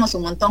trabajamos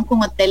un montón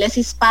con hoteles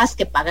y spas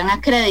que pagan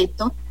a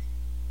crédito,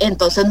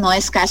 entonces no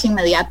es cash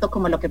inmediato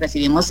como lo que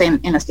recibimos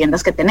en las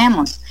tiendas que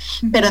tenemos.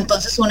 Pero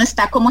entonces uno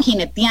está como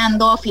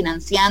jineteando,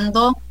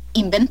 financiando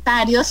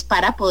inventarios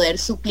para poder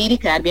suplir y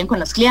quedar bien con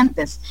los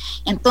clientes.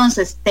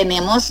 Entonces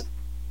tenemos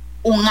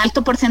un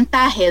alto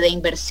porcentaje de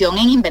inversión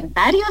en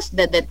inventarios,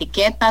 desde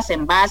etiquetas,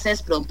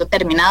 envases, producto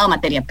terminado,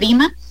 materia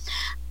prima,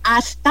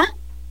 hasta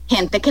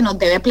gente que nos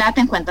debe plata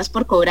en cuentas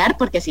por cobrar,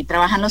 porque así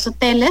trabajan los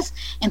hoteles.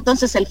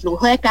 Entonces el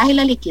flujo de caja y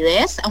la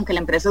liquidez, aunque la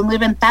empresa es muy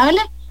rentable,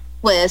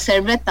 puede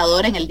ser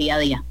retador en el día a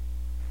día.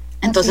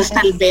 Entonces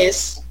tal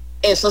vez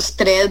esos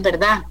tres,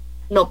 ¿verdad?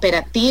 Lo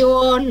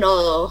operativo,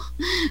 lo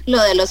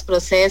de los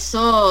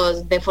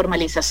procesos de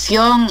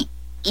formalización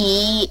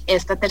y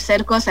esta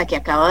tercera cosa que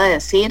acabo de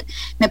decir,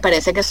 me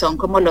parece que son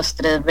como los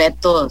tres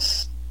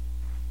retos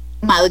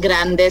más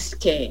grandes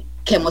que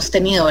hemos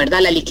tenido, ¿verdad?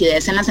 La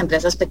liquidez en las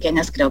empresas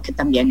pequeñas creo que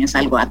también es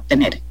algo a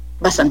tener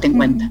bastante en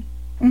cuenta.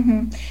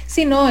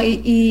 Sí, no,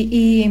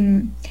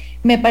 y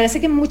me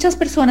parece que muchas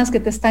personas que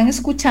te están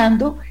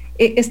escuchando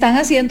están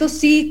haciendo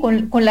sí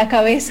con la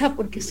cabeza,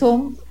 porque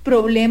son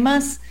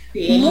problemas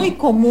muy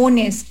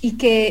comunes y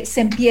que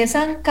se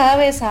empiezan cada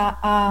vez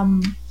a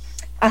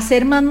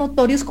ser más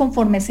notorios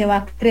conforme se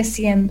va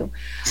creciendo.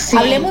 Sí.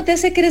 Hablemos de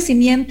ese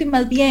crecimiento y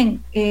más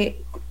bien,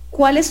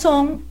 ¿cuáles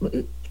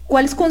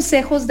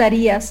consejos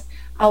darías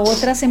a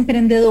otras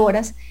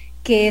emprendedoras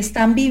que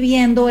están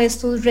viviendo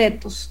estos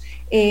retos?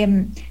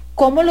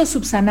 ¿Cómo los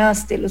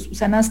subsanaste? ¿Los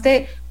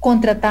subsanaste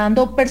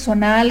contratando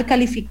personal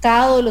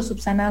calificado? ¿Los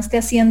subsanaste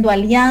haciendo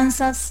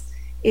alianzas?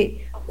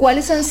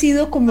 ¿Cuáles han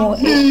sido como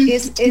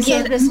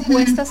esas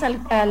respuestas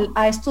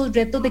a estos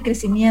retos de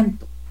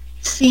crecimiento?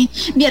 Sí,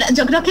 mira,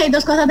 yo creo que hay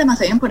dos cosas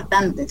demasiado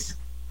importantes.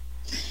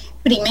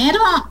 Primero,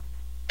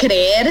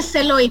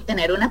 creérselo y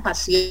tener una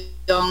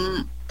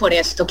pasión por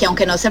esto, que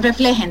aunque no se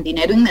refleje en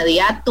dinero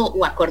inmediato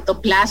o a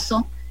corto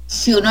plazo,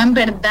 si uno en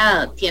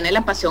verdad tiene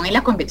la pasión y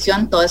la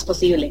convicción, todo es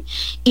posible.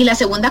 Y la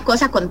segunda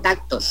cosa,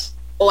 contactos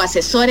o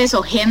asesores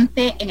o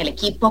gente en el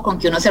equipo con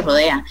que uno se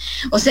rodea.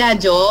 O sea,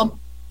 yo,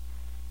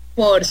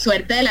 por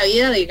suerte de la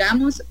vida,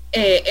 digamos,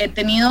 he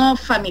tenido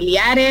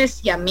familiares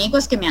y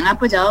amigos que me han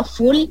apoyado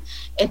full,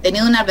 he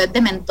tenido una red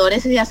de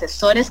mentores y de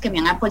asesores que me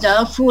han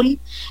apoyado full,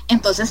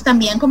 entonces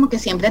también como que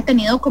siempre he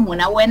tenido como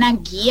una buena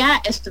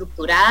guía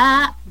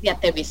estructurada de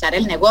aterrizar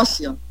el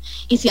negocio,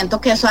 y siento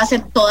que eso hace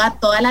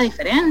toda la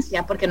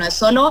diferencia, porque no es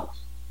solo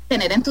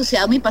tener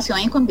entusiasmo y pasión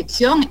y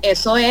convicción,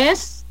 eso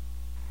es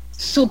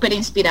súper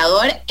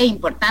inspirador e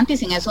importante, y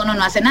sin eso uno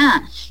no hace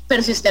nada,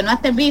 pero si usted no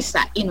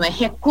aterriza y no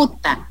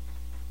ejecuta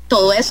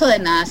todo eso de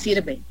nada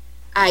sirve.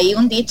 Hay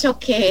un dicho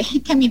que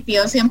mi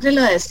tío siempre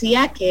lo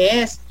decía,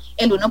 que es: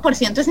 el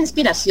 1% es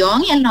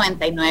inspiración y el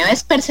 99%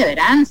 es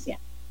perseverancia.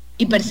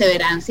 Y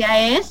perseverancia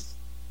es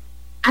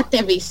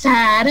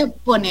aterrizar,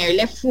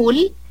 ponerle full,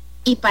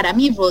 y para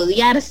mí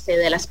rodearse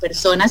de las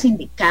personas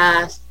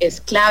indicadas es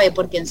clave,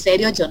 porque en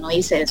serio yo no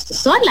hice esto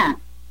sola.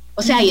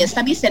 O sea, ahí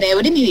está mi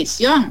cerebro y mi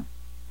visión.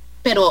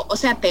 Pero, o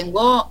sea,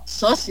 tengo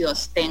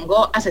socios,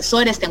 tengo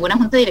asesores, tengo una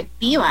junta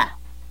directiva,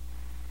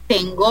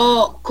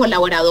 tengo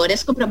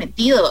colaboradores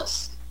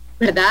comprometidos,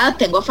 ¿verdad?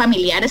 Tengo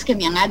familiares que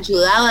me han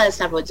ayudado a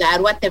desarrollar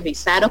o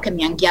aterrizar, o que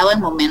me han guiado en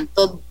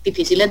momentos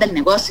difíciles del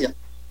negocio.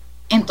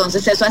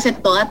 Entonces eso hace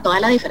toda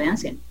la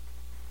diferencia.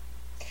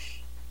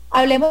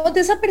 Hablemos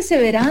de esa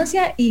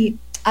perseverancia y,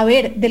 a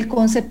ver, del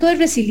concepto de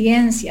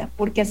resiliencia,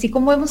 porque así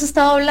como hemos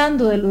estado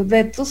hablando de los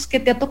retos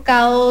que te ha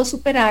tocado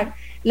superar,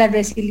 la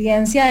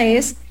resiliencia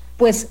es,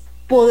 pues,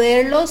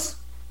 poderlos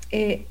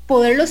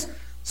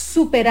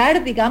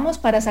superar, digamos,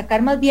 para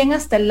sacar más bien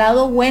hasta el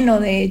lado bueno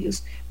de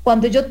ellos.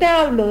 Cuando yo te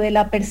hablo de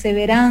la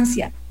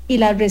perseverancia y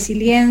la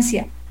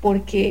resiliencia,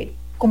 porque,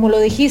 como lo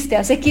dijiste,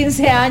 hace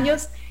 15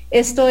 años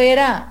esto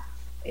era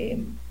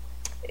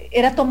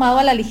tomado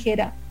a la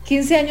ligera.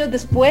 15 años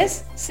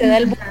después se da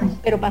el boom,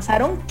 pero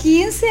pasaron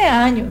 15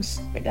 años,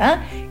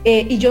 ¿verdad?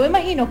 Y yo me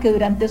imagino que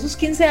durante esos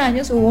 15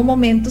 años hubo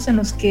momentos en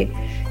los que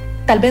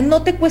tal vez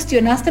no te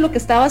cuestionaste lo que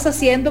estabas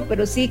haciendo,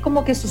 pero sí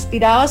como que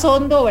suspirabas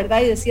hondo,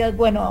 ¿verdad? Y decías,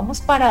 bueno,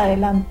 vamos para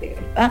adelante,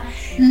 ¿verdad?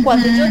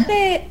 Cuando yo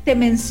te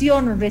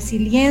menciono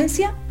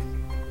resiliencia,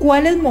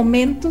 ¿cuáles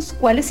momentos,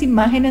 cuáles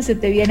imágenes se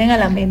te vienen a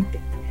la mente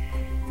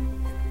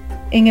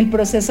en el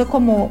proceso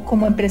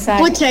como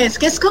empresario? Pucha, es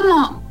que es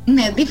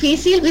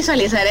difícil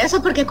visualizar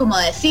eso, porque como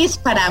decís,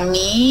 para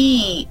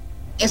mí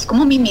es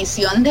como mi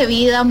misión de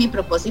vida o mi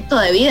propósito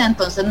de vida,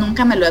 entonces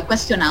nunca me lo he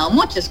cuestionado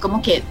mucho. Es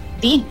como que,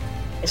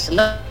 eso es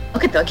lo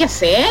que tengo que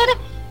hacer,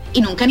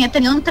 y nunca ni he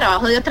tenido un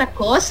trabajo de otra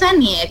cosa,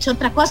 ni he hecho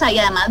otra cosa, y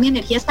además mi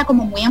energía está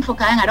como muy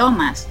enfocada en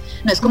aromas.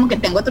 No es como que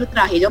tengo otro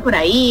trabajillo por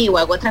ahí o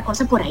hago otra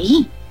cosa por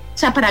ahí. O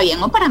sea, para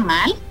bien o para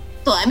mal,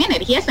 toda mi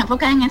energía está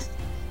enfocada en esto.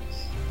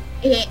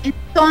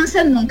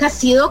 Entonces nunca ha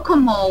sido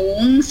como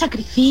un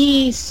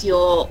sacrificio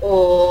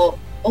o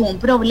un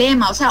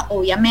problema. O sea,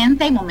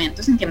 obviamente hay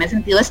momentos en que me he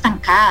sentido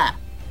estancada,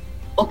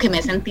 o que me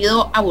he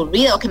sentido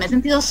aburrida, o que me he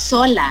sentido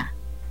sola.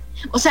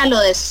 O sea, lo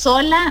de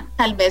sola,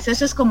 tal vez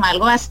eso es como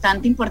algo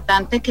bastante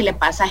importante que le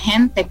pasa a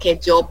gente, que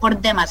yo por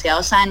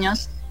demasiados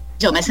años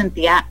yo me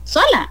sentía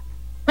sola.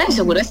 Bueno,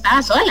 seguro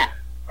estaba sola,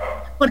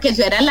 porque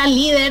yo era la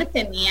líder,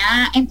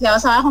 tenía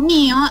empleados abajo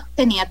mío,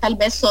 tenía tal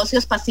vez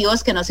socios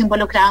pasivos que no se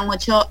involucraban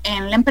mucho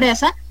en la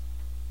empresa,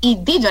 y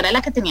yo era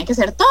la que tenía que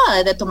hacer todo,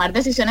 desde tomar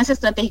decisiones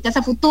estratégicas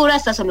a futuro,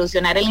 hasta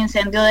solucionar el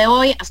incendio de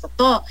hoy, hasta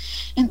todo.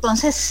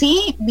 Entonces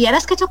sí,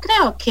 vieras que yo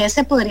creo que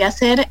ese podría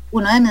ser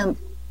uno de mis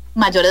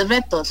mayores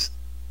retos,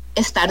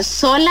 estar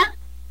sola,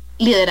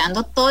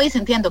 liderando todo y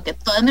sintiendo que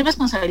todo es mi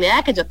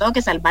responsabilidad, que yo tengo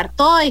que salvar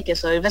todo y que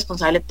soy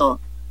responsable de todo.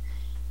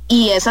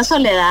 Y esa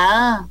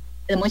soledad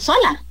es muy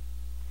sola.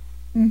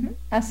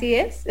 Así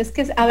es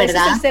que a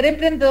veces el ser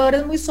emprendedor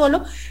es muy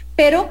solo,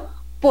 pero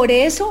por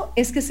eso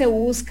es que se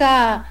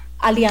busca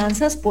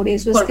alianzas, por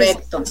eso es que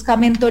se busca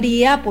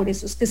mentoría, por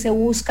eso es que se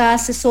busca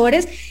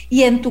asesores,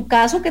 y en tu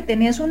caso que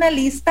tenés una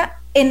lista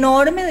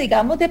enorme,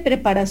 digamos, de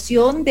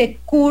preparación, de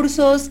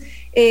cursos,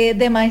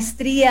 de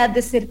maestría,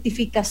 de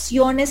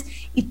certificaciones,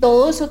 y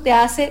todo eso te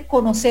hace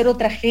conocer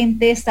otra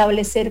gente,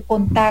 establecer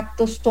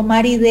contactos,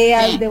 tomar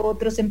ideas de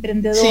otros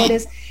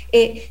emprendedores.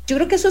 Yo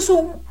creo que eso es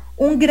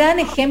un gran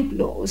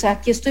ejemplo. O sea,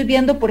 aquí estoy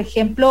viendo, por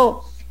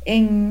ejemplo,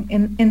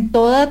 en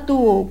toda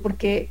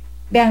porque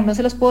vean, no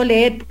se los puedo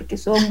leer porque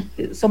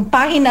son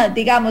páginas,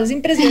 digamos, es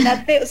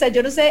impresionante. O sea,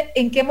 yo no sé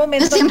en qué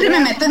momento. Yo siempre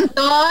me meto en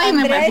todo y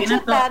me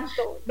fascina todo. Tanto,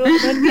 no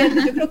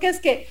entiendo. Yo creo que es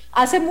que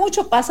hace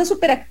mucho pasa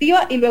súper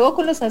activa, y luego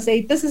con los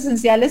aceites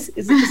esenciales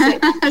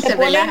se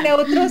pone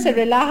neutro, se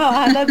relaja,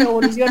 baja las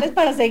revoluciones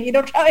para seguir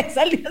otra vez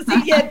al día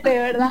siguiente,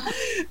 ¿verdad?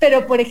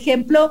 Pero, por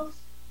ejemplo,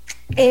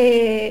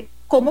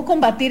 ¿cómo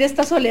combatir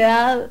esta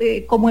soledad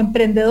como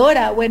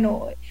emprendedora?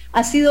 Bueno,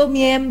 ha sido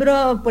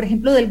miembro, por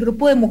ejemplo, del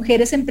grupo de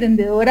mujeres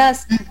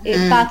emprendedoras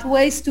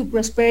Pathways to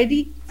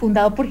Prosperity,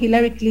 fundado por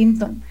Hillary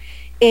Clinton.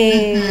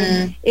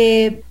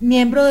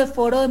 Miembro del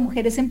Foro de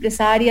Mujeres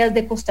Empresarias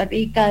de Costa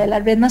Rica, de la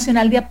Red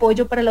Nacional de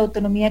Apoyo para la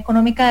Autonomía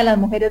Económica de las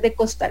Mujeres de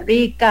Costa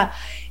Rica.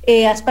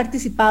 Has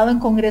participado en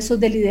congresos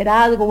de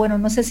liderazgo. Bueno,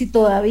 no sé si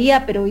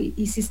todavía, pero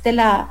hiciste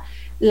la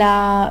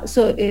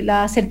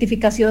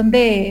certificación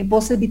de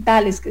voces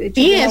vitales, que de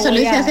hecho eso lo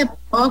hice hace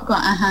poco.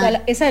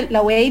 Esa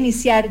la voy a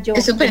iniciar yo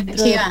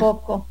dentro de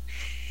poco.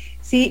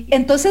 Sí,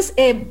 entonces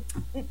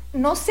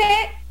no sé,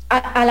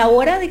 a la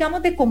hora,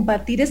 digamos, de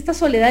combatir esta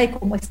soledad, y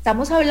como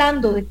estamos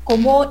hablando de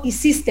cómo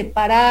hiciste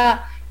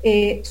para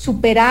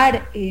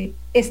superar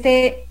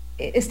este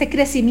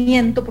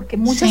crecimiento, porque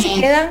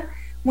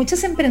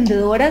muchas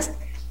emprendedoras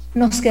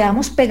nos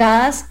quedamos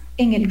pegadas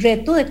en el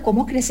reto de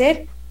cómo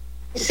crecer.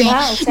 Sí,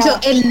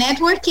 el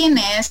networking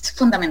es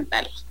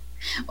fundamental.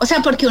 O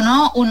sea, porque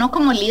uno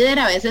como líder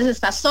a veces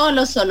está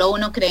solo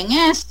uno cree en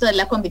esto, es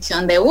la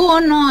convicción de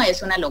uno,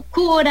 es una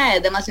locura,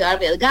 es demasiado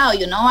arriesgado,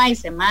 y uno va y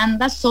se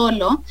manda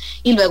solo,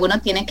 y luego uno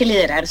tiene que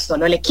liderar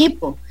solo el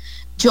equipo.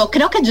 Yo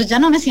creo que yo ya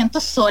no me siento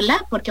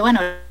sola, porque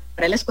bueno,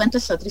 ahora les cuento,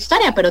 es otra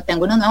historia, pero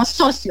tengo unos nuevos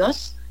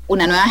socios,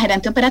 una nueva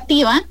gerente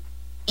operativa,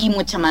 y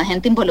mucha más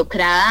gente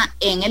involucrada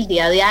en el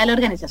día a día de la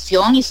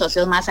organización y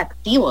socios más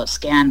activos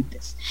que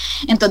antes.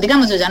 Entonces,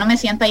 digamos, yo ya no me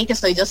siento ahí que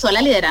estoy yo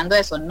sola liderando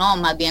eso, no,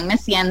 más bien me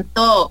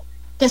siento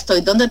que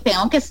estoy donde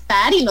tengo que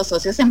estar y los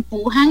socios se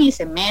empujan y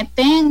se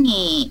meten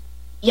y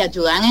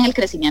ayudan en el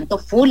crecimiento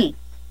full.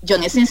 Yo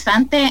en ese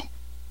instante,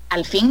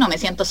 al fin, no me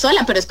siento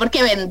sola, pero es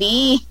porque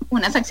vendí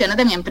unas acciones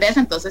de mi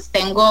empresa, entonces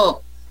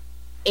tengo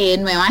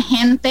nueva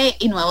gente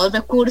y nuevos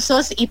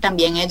recursos, y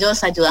también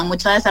ellos ayudan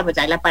mucho a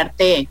desarrollar la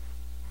parte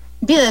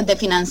desde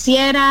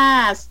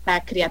financiera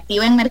hasta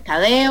creativa en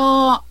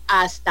mercadeo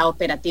hasta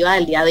operativa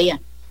del día a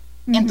día.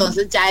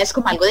 Entonces ya es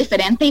como algo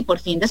diferente, y por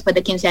fin después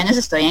de 15 años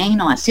estoy en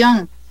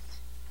innovación.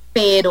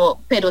 Pero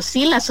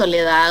sí, la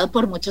soledad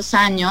por muchos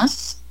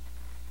años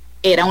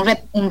era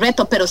un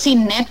reto, pero sí,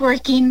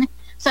 networking, o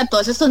sea,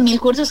 todos estos 1000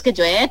 cursos que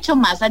yo he hecho,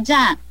 más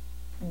allá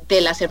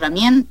de las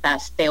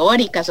herramientas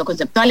teóricas o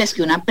conceptuales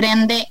que uno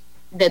aprende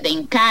desde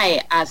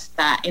INCAE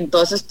hasta en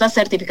todas estas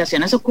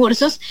certificaciones o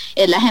cursos,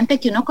 es la gente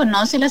que uno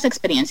conoce, las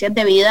experiencias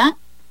de vida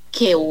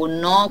que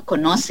uno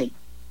conoce.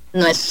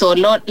 No es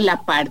solo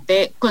la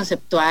parte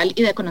conceptual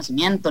y de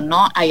conocimiento,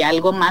 no, hay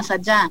algo más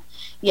allá,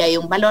 y hay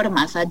un valor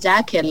más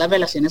allá, que es las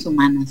relaciones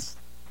humanas.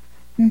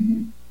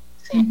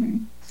 Sí,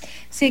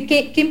 sí,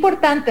 qué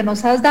importante,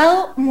 nos has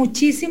dado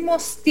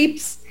muchísimos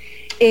tips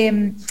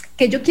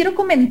que yo quiero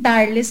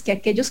comentarles, que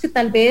aquellos que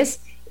tal vez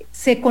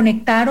se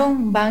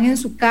conectaron, van en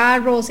su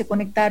carro, se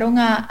conectaron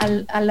a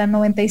la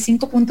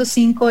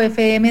 95.5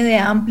 FM de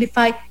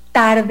Amplify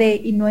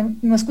tarde y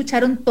no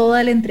escucharon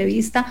toda la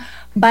entrevista,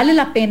 vale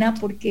la pena,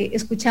 porque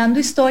escuchando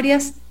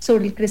historias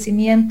sobre el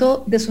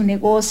crecimiento de su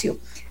negocio,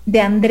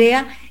 de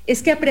Andrea,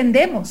 es que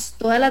aprendemos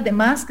todas las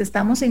demás que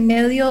estamos en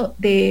medio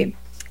de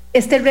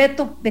este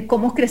reto de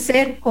cómo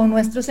crecer con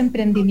nuestros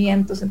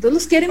emprendimientos. Entonces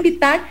los quiero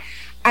invitar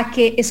a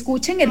que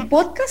escuchen el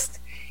podcast.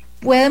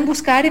 Pueden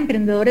buscar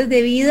Emprendedores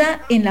de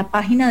Vida en la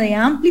página de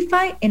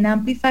Amplify, en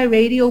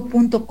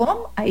amplifyradio.com.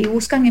 Ahí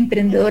buscan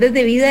Emprendedores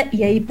de Vida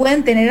y ahí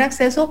pueden tener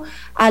acceso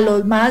a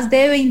los más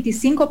de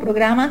 25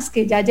 programas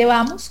que ya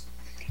llevamos,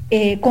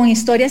 con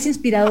historias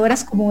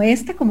inspiradoras como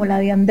esta, como la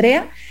de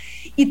Andrea.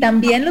 Y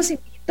también los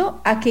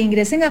invito a que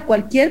ingresen a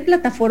cualquier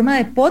plataforma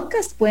de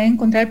podcast. Pueden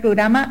encontrar el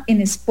programa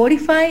en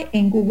Spotify,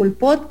 en Google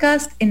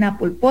Podcast, en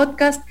Apple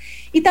Podcast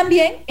y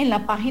también en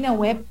la página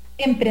web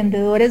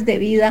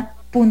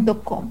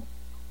emprendedoresdevida.com.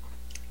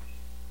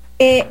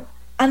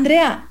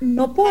 Andrea,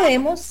 no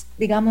podemos,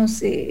 digamos,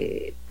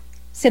 se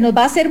nos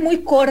va a hacer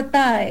muy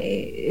corta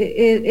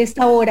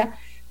esta hora,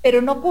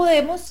 pero no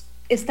podemos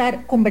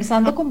estar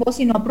conversando con vos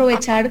y no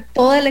aprovechar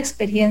toda la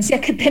experiencia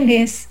que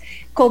tenés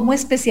como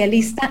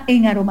especialista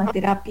en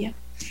aromaterapia.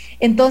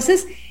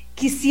 Entonces,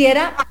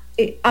 quisiera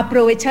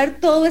aprovechar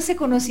todo ese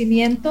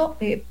conocimiento,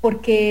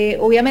 porque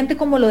obviamente,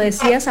 como lo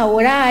decías,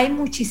 ahora hay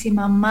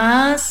muchísima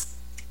más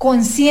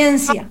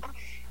conciencia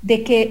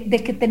de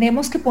que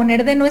tenemos que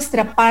poner de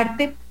nuestra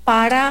parte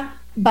para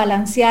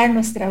balancear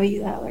nuestra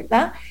vida,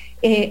 ¿verdad?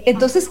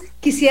 Entonces,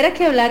 quisiera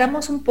que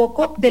habláramos un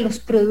poco de los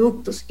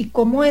productos y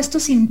cómo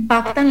estos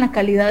impactan la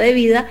calidad de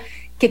vida,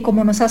 que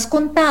como nos has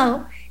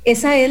contado,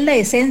 esa es la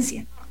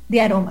esencia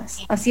de Aromas.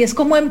 Así es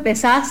como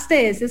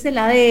empezaste, ese es el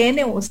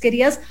ADN, vos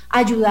querías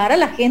ayudar a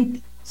la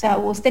gente, o sea,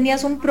 vos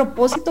tenías un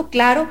propósito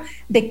claro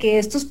de que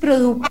estos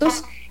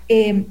productos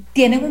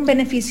tienen un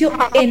beneficio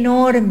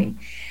enorme.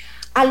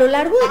 A lo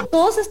largo de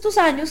todos estos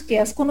años que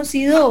has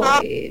conocido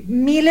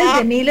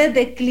miles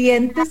de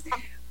clientes,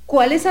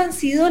 ¿cuáles han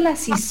sido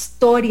las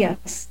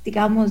historias,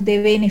 digamos,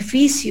 de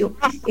beneficio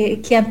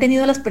que han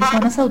tenido las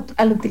personas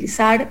al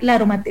utilizar la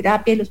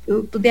aromaterapia y los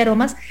productos de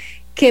aromas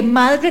que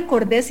más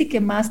recordes y que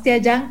más te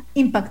hayan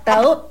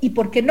impactado, y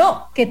por qué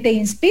no, que te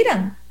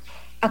inspiran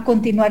a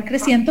continuar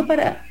creciendo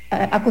para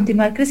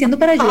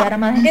ayudar a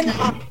más gente?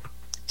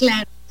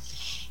 Claro,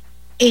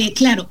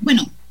 claro,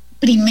 bueno,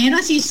 primero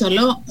así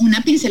solo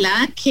una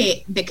pincelada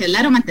de qué es la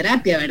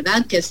aromaterapia,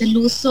 ¿verdad? Que es el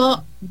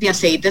uso de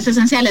aceites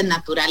esenciales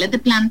naturales de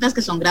plantas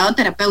que son grado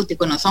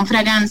terapéutico, no son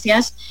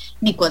fragancias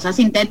ni cosas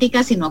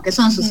sintéticas, sino que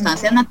son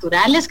sustancias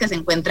naturales que se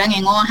encuentran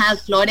en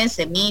hojas, flores,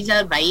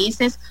 semillas,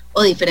 raíces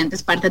o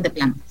diferentes partes de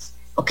plantas,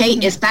 ¿ok?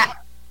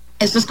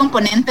 Estos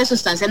componentes,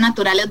 sustancias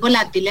naturales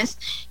volátiles,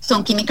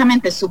 son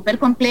químicamente súper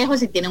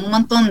complejos y tienen un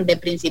montón de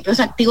principios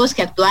activos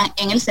que actúan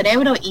en el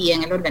cerebro y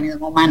en el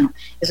organismo humano.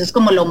 Eso es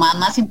como lo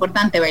más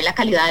importante, ver la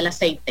calidad del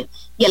aceite.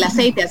 Y el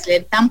aceite, al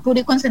ser tan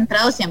puro y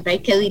concentrado, siempre hay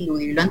que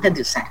diluirlo antes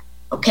de usar,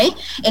 ¿ok?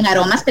 En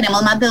aromas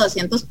tenemos más de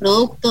 200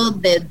 productos,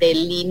 desde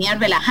línea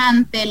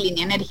relajante,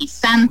 línea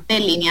energizante,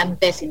 línea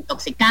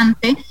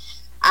desintoxicante,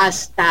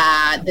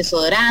 hasta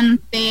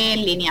desodorante,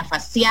 línea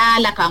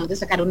facial. Acabamos de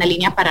sacar una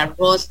línea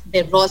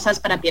de rosas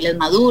para pieles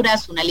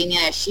maduras, una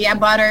línea de shea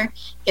butter,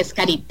 que es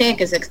karité,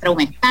 que es extra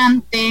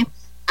humectante,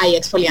 hay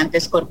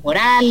exfoliantes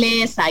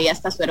corporales, hay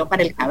hasta suero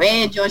para el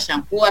cabello,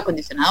 shampoo,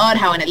 acondicionador,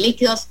 jabones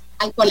líquidos,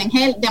 alcohol en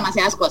gel,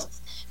 demasiadas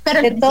cosas.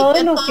 Pero de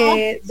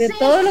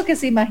todo lo que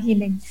se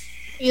imaginen.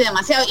 Y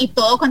demasiado, y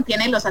todo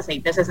contiene los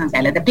aceites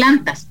esenciales de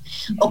plantas.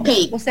 Ok,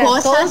 o sea,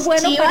 cosas todo es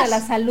bueno chivas, para la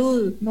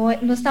salud, no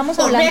estamos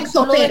hablando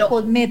solo de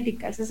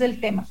cosmética, ese es el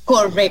tema.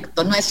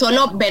 Correcto, no es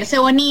solo verse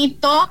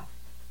bonito,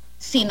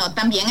 sino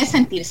también es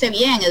sentirse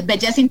bien, es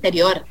belleza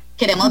interior.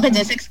 Queremos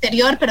belleza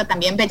exterior, pero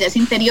también belleza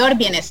interior,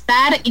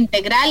 bienestar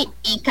integral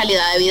y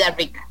calidad de vida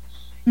rica.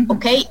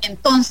 Ok,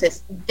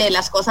 entonces, de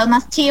las cosas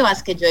más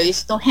chivas que yo he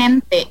visto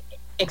gente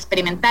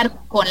experimentar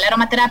con la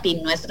aromaterapia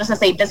y nuestros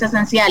aceites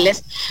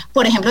esenciales,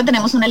 por ejemplo,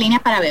 tenemos una línea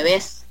para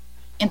bebés.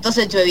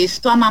 Entonces yo he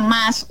visto a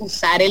mamás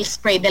usar el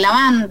spray de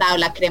lavanda o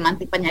la crema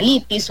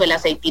antipañalitis o el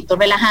aceitito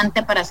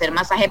relajante para hacer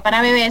masaje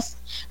para bebés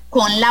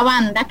con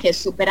lavanda, que es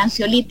súper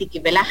ansiolítica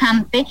y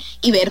relajante,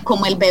 y ver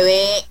cómo el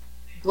bebé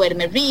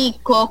duerme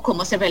rico,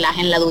 cómo se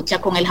relaja en la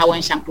ducha con el jabón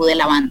shampoo de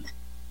lavanda.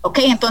 Ok,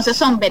 entonces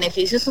son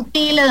beneficios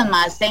sutiles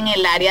más en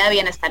el área de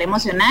bienestar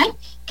emocional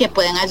que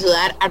pueden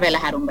ayudar a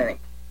relajar un bebé.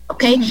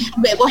 ¿ok?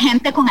 Luego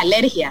gente con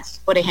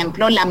alergias, por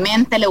ejemplo, la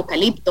menta, el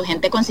eucalipto,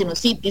 gente con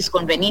sinusitis,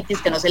 con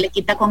rinitis que no se le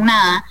quita con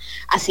nada,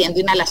 haciendo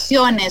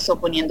inhalaciones o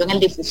poniendo en el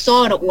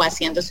difusor o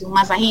haciéndose un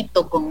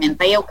masajito con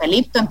menta y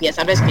eucalipto,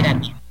 empieza a respirar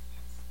bien,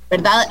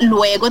 ¿verdad?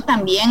 Luego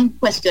también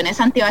cuestiones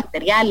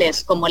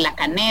antibacteriales como la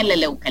canela,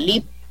 el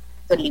eucalipto,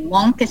 el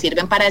limón, que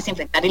sirven para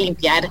desinfectar y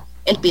limpiar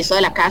el piso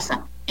de la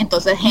casa.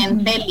 Entonces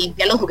gente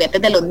limpia los juguetes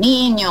de los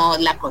niños,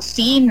 la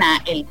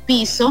cocina, el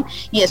piso,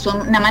 y es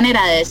una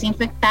manera de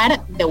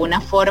desinfectar de una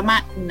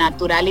forma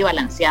natural y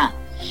balanceada.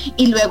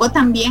 Y luego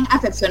también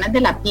afecciones de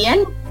la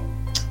piel,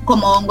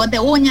 como hongos de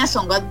uñas,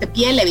 hongos de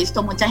piel. He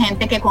visto mucha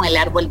gente que con el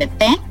árbol de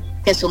té,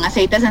 que es un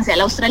aceite esencial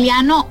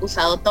australiano,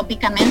 usado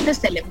tópicamente,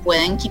 se le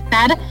pueden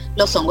quitar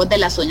los hongos de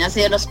las uñas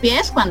y de los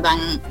pies cuando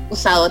han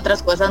usado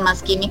otras cosas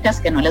más químicas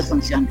que no les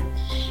funcionan.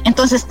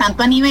 Entonces,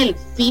 tanto a nivel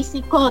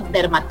físico,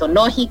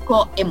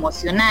 dermatológico,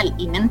 emocional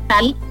y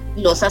mental,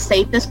 los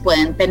aceites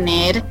pueden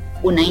tener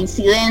una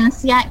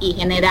incidencia y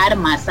generar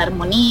más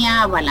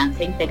armonía,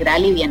 balance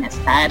integral y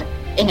bienestar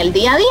en el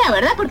día a día,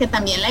 ¿verdad? Porque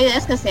también la idea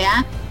es que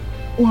sea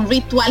un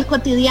ritual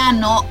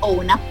cotidiano o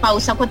una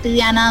pausa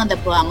cotidiana donde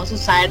podamos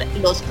usar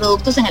los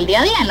productos en el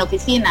día a día, en la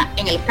oficina,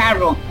 en el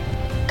carro,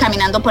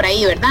 caminando por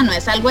ahí, ¿verdad? No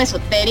es algo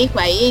esotérico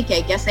ahí que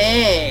hay que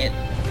hacer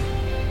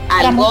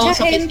algo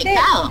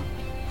sofisticado.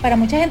 Para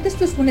mucha gente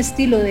esto es un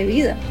estilo de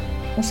vida,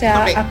 o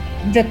sea,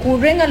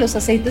 recurren a los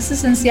aceites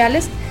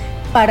esenciales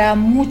para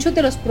muchos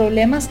de los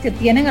problemas que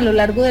tienen a lo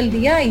largo del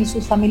día y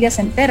sus familias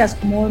enteras,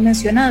 como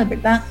mencionas,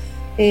 ¿verdad?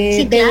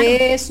 Sí,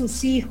 bebés, claro.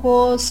 Sus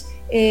hijos,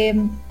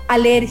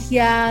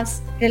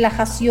 alergias,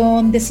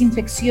 relajación,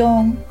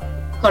 desinfección.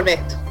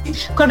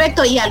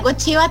 Correcto, y algo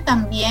chiva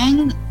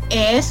también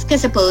es que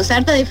se puede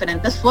usar de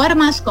diferentes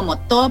formas, como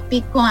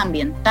tópico,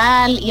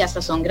 ambiental y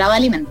hasta son grado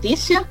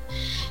alimenticio,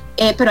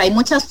 pero hay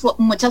muchas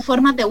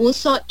formas de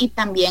uso y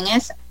también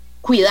es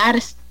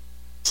cuidarse,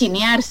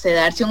 chinearse,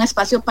 darse un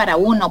espacio para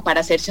uno,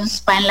 para hacerse un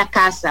spa en la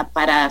casa,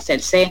 para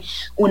hacerse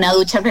una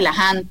ducha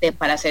relajante,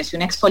 para hacerse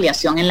una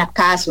exfoliación en la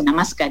casa, una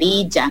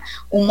mascarilla,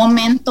 un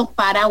momento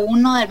para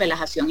uno de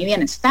relajación y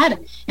bienestar.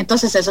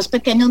 Entonces esos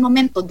pequeños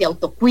momentos de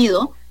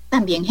autocuido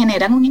también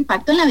generan un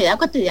impacto en la vida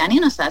cotidiana y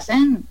nos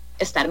hacen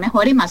estar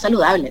mejor y más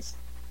saludables.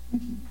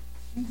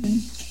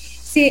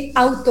 Sí,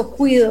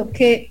 autocuido,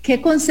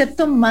 qué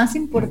concepto más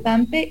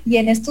importante y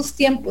en estos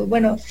tiempos.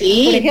 Bueno,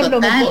 sí, por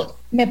ejemplo,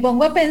 me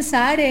pongo a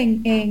pensar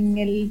en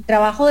el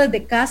trabajo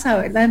desde casa,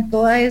 ¿verdad? En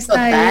toda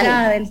esta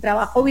era del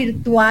trabajo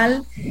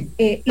virtual,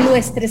 lo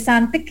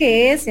estresante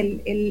que es,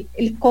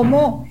 el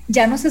cómo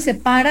ya no se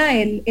separa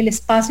el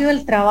espacio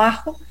del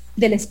trabajo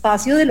del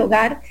espacio del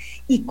hogar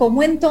y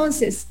cómo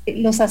entonces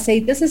los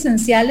aceites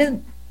esenciales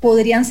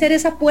podrían ser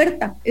esa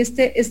puerta,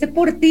 este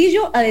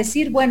portillo a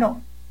decir,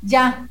 bueno,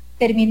 ya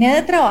terminé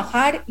de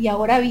trabajar y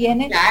ahora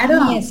viene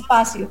mi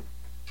espacio.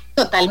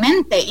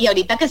 Totalmente, y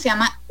ahorita que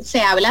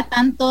se habla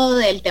tanto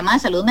del tema de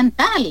salud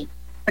mental,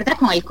 ¿verdad?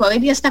 Con el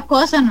COVID y esta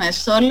cosa no es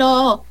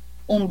solo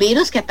un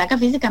virus que ataca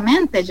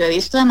físicamente, yo he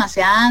visto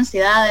demasiada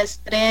ansiedad,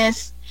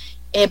 estrés,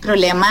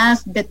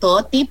 problemas de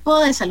todo tipo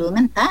de salud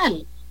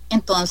mental.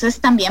 Entonces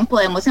también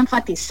podemos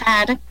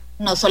enfatizar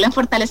no solo en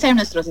fortalecer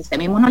nuestro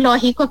sistema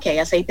inmunológico, que hay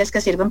aceites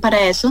que sirven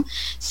para eso,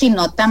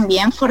 sino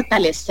también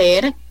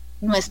fortalecer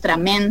nuestra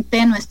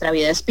mente, nuestra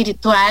vida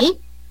espiritual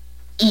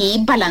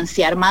y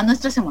balancear más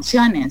nuestras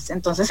emociones.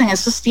 Entonces en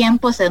estos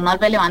tiempos es más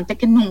relevante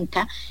que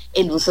nunca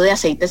el uso de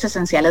aceites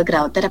esenciales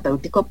grado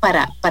terapéutico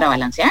para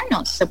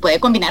balancearnos. Se puede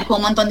combinar con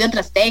un montón de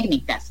otras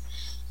técnicas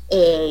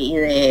y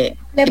de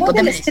tipos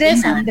de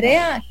estrés,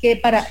 Andrea, que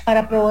para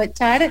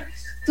aprovechar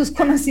tus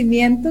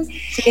conocimientos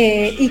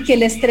y que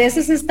el estrés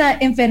es esta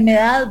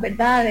enfermedad,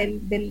 ¿verdad?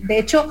 De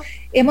hecho,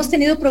 hemos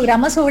tenido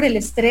programas sobre el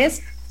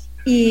estrés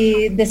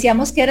y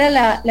decíamos que era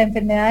la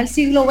enfermedad del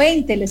siglo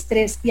XX, el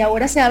estrés, y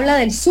ahora se habla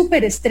del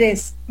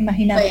superestrés,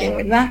 imagínate,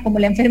 ¿verdad? Como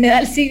la enfermedad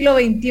del siglo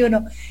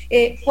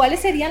XXI.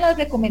 ¿Cuáles serían las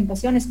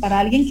recomendaciones para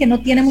alguien que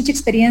no tiene mucha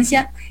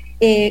experiencia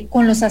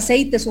con los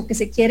aceites o que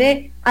se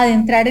quiere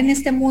adentrar en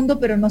este mundo,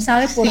 pero no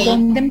sabe por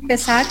dónde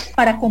empezar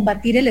para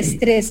combatir el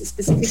estrés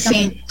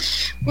específicamente? Sí,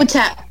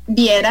 mucha,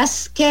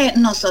 vieras que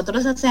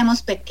nosotros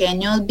hacemos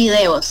pequeños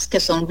videos que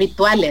son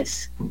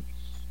rituales,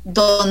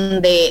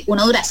 donde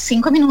uno dura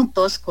 5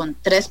 minutos con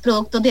 3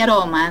 productos de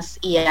aromas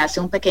y hace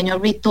un pequeño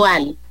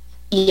ritual.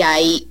 Y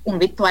hay un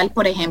ritual,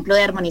 por ejemplo,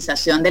 de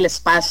armonización del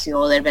espacio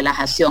o de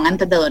relajación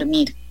antes de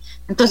dormir.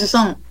 Entonces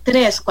son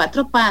 3,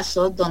 4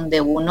 pasos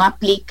donde uno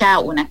aplica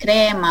una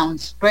crema, un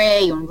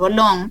spray, un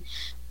rolón,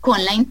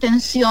 con la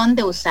intención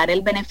de usar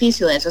el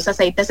beneficio de esos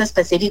aceites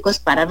específicos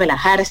para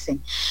relajarse.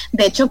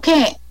 De hecho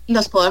que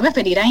los puedo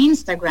referir a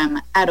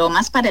Instagram,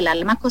 Aromas para el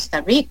Alma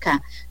Costa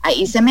Rica.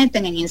 Ahí se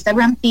meten en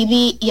Instagram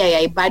TV y ahí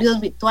hay varios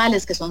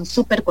rituales que son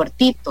súper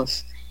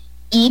cortitos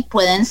y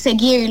pueden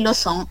seguirlos,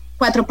 son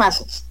 4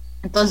 pasos.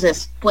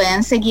 Entonces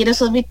pueden seguir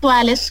esos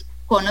rituales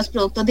con los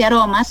productos de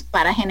aromas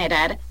para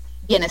generar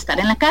bienestar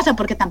en la casa,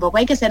 porque tampoco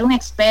hay que ser un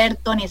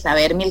experto ni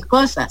saber 1000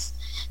 cosas.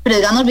 Pero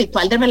digamos,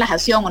 ritual de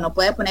relajación, uno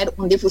puede poner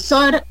un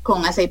difusor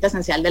con aceite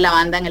esencial de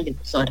lavanda en el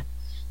difusor.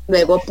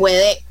 Luego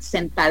puede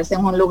sentarse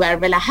en un lugar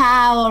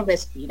relajado,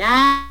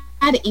 respirar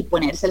y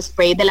ponerse el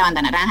spray de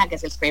lavanda naranja, que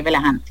es el spray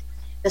relajante.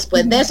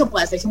 Después de eso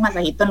puede hacerse un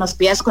masajito en los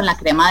pies con la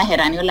crema de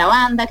geranio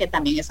lavanda, que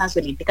también es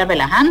ansiolítica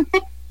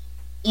relajante.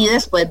 Y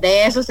después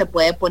de eso se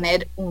puede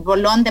poner un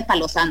rolón de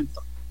palo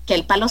santo, que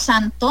el palo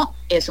santo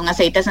es un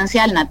aceite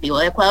esencial nativo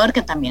de Ecuador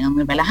que también es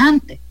muy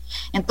relajante.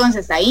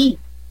 Entonces ahí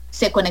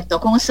se conectó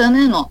con usted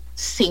mismo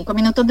 5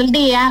 minutos del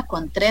día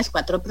con 3,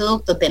 4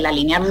 productos de la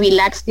línea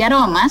Relax de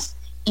aromas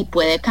y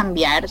puede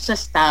cambiar su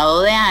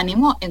estado de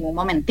ánimo en un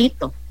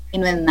momentito. Y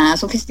no es nada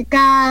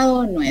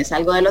sofisticado, no es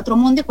algo del otro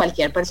mundo y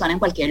cualquier persona en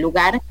cualquier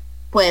lugar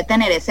puede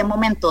tener ese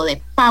momento de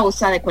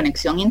pausa, de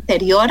conexión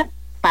interior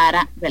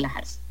para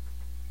relajarse.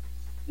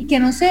 Y que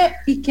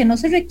no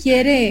se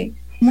requiere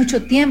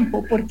mucho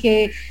tiempo,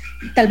 porque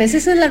tal vez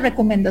esa es la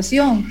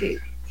recomendación, que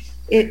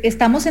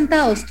estamos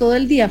sentados todo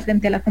el día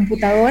frente a la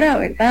computadora,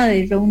 ¿verdad?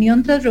 De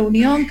reunión tras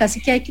reunión, casi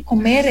que hay que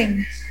comer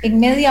en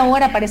media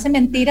hora, parece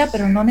mentira,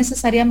 pero no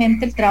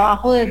necesariamente. El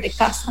trabajo desde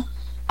casa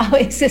a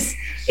veces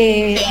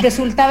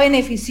resulta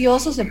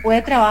beneficioso, se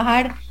puede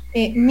trabajar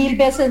 1000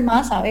 veces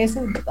más a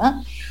veces, ¿verdad?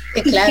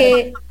 Claro. Y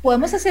que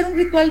podemos hacer un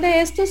ritual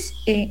de estos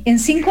en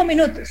 5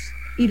 minutos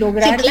y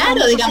lograr... Sí,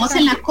 claro, digamos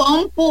en la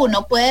compu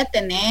uno puede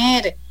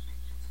tener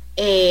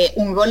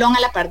un rolón a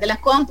la par de la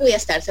compu y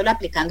estárselo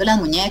aplicando en las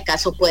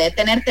muñecas, o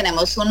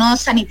tenemos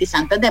unos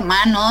sanitizantes de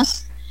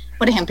manos,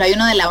 por ejemplo hay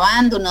uno de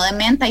lavanda, uno de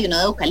menta y uno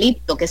de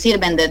eucalipto, que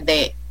sirven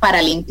desde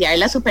para limpiar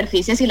las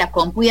superficies y la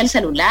compu y el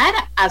celular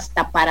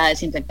hasta para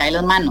desinfectar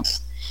las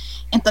manos.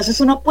 Entonces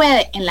uno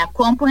puede en la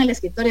compu, en el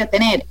escritorio,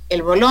 tener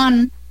el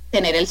rolón,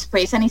 tener el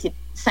spray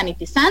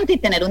sanitizante y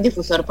tener un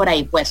difusor por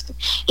ahí puesto.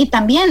 Y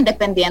también,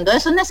 dependiendo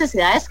de sus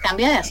necesidades,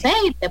 cambia de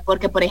aceite,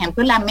 porque por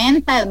ejemplo la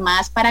menta es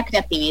más para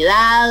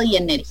creatividad y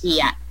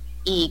energía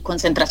y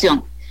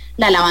concentración.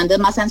 La lavanda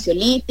es más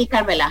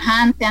ansiolítica,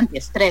 relajante,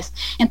 antiestrés.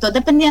 Entonces,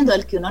 dependiendo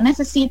del que uno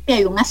necesite,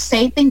 hay un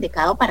aceite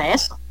indicado para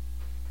eso.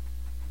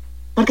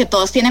 Porque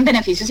todos tienen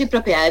beneficios y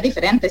propiedades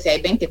diferentes, y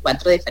hay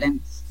 24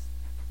 diferentes.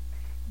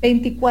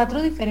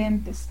 24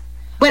 diferentes.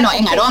 Bueno,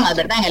 en aromas,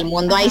 ¿verdad? En el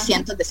mundo hay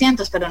cientos de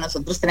cientos, pero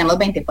nosotros tenemos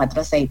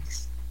 24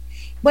 aceites.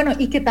 Bueno,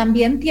 y que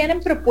también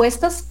tienen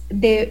propuestas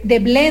de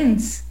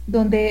blends,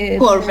 donde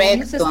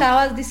nos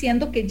estabas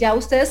diciendo que ya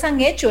ustedes han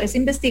hecho esa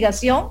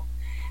investigación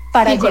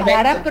para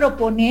llegar a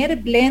proponer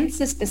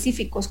blends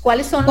específicos.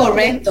 ¿Cuáles son los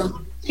blends?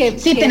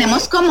 Sí,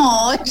 tenemos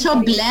como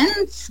 8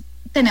 blends.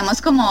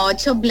 Tenemos como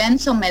 8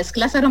 blends o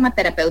mezclas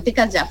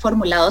aromaterapéuticas ya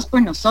formulados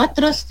por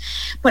nosotros.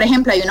 Por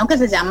ejemplo, hay uno que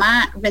se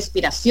llama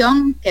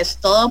respiración, que es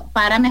todo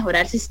para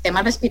mejorar el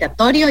sistema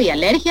respiratorio y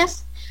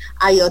alergias.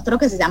 Hay otro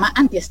que se llama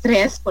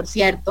antiestrés, por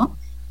cierto,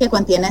 que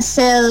contiene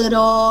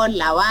cedro,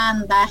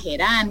 lavanda,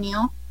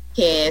 geranio,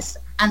 que es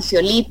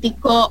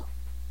ansiolítico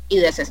y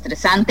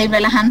desestresante y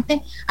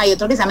relajante. Hay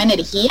otro que se llama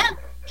energía,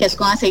 que es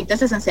con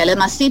aceites esenciales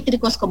más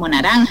cítricos como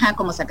naranja,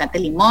 como zacate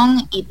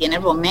limón, y tiene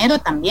romero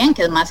también,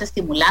 que es más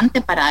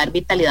estimulante para dar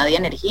vitalidad y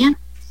energía.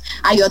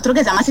 Hay otro que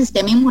se llama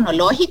sistema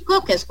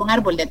inmunológico, que es con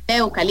árbol de té,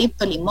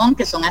 eucalipto, limón,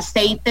 que son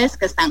aceites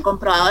que están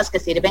comprobados que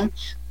sirven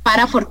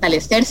para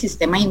fortalecer el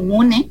sistema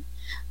inmune.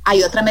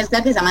 Hay otra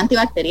mezcla que se llama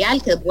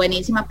antibacterial, que es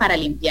buenísima para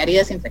limpiar y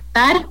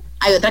desinfectar.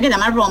 Hay otra que se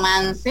llama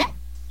romance,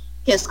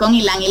 que es con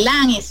ylang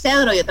ylang y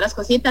cedro y otras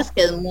cositas,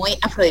 que es muy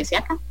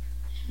afrodisíaca.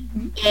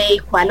 ¿Y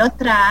cuál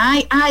otra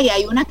hay?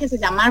 Hay una que se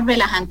llama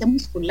relajante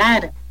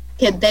muscular,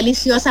 que es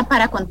deliciosa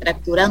para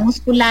contracturas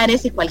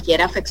musculares y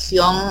cualquier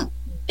afección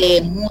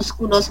de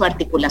músculos o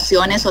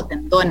articulaciones o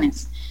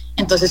tendones.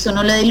 Entonces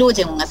uno le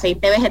diluye en un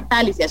aceite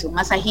vegetal y se hace un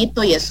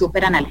masajito y es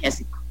súper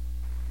analgésico.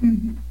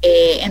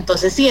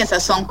 Entonces sí,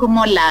 esas son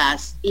como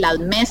las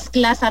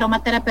mezclas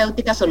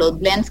aromaterapéuticas o los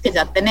blends que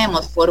ya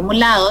tenemos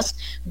formulados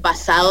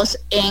basados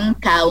en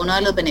cada uno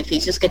de los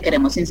beneficios que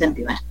queremos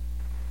incentivar.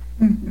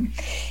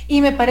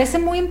 Y me parece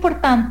muy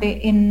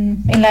importante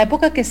en la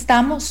época que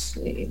estamos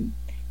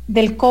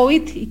del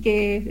COVID y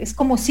que es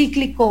como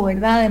cíclico,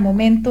 ¿verdad? De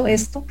momento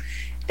esto,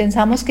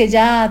 pensamos que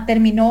ya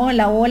terminó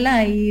la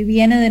ola y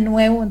viene de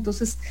nuevo,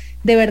 entonces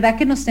de verdad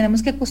que nos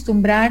tenemos que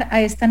acostumbrar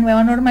a esta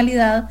nueva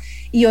normalidad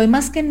y hoy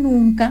más que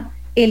nunca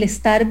el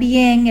estar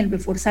bien, el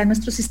reforzar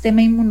nuestro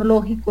sistema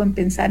inmunológico, en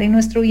pensar en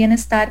nuestro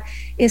bienestar,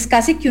 es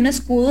casi que un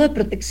escudo de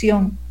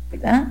protección,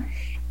 ¿verdad?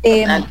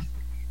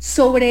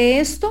 Sobre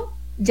esto,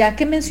 ya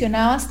que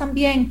mencionabas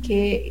también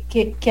que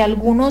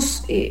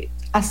algunos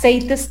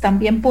aceites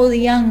también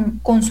podían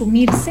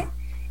consumirse,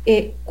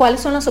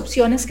 ¿cuáles son las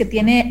opciones que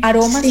tiene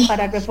Aromas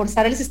para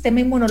reforzar el sistema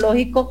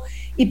inmunológico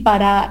y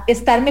para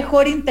estar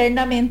mejor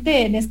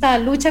internamente en esta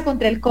lucha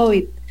contra el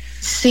COVID?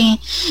 Sí,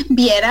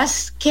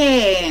 vieras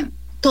que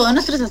todos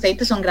nuestros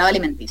aceites son grado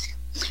alimenticio.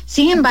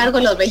 Sin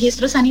embargo, los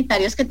registros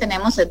sanitarios que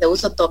tenemos es de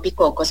uso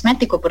tópico o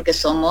cosmético porque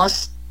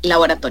somos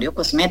laboratorio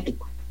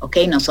cosmético. ¿Ok?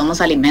 No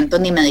somos alimentos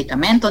ni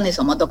medicamentos, ni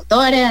somos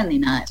doctores, ni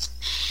nada de eso.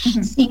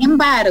 Sin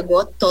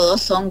embargo,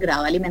 todos son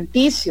grado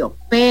alimenticio,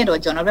 pero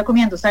yo no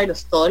recomiendo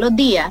usarlos todos los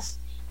días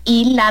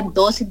y la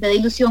dosis de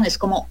dilución es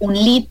como 1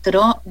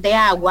 litro de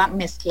agua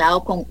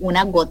mezclado con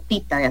una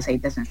gotita de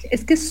aceite esencial.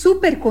 Es que es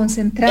súper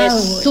concentrado.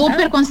 Es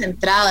súper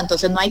concentrado,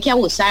 entonces no hay que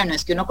abusar, no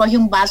es que uno coge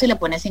un vaso y le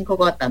pone 5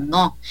 gotas,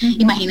 no.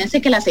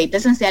 Imagínense que el aceite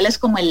esencial es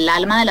como el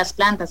alma de las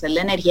plantas, es la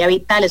energía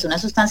vital, es una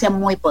sustancia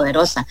muy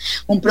poderosa.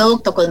 Un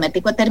producto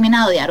cosmético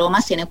terminado de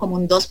Aromas tiene como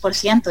un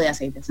 2% de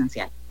aceite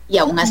esencial y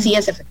aún así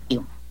es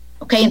efectivo.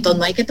 Ok, entonces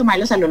no hay que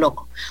tomarlos a lo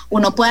loco.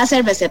 Uno puede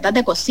hacer recetas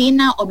de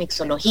cocina o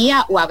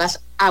mixología o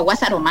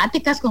aguas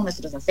aromáticas con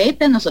nuestros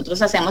aceites.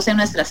 Nosotros hacemos en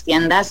nuestras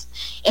tiendas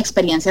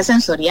experiencias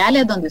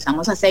sensoriales donde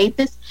usamos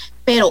aceites,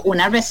 pero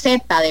una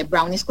receta de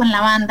brownies con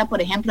lavanda,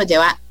 por ejemplo,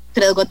 lleva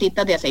 3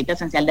 gotitas de aceite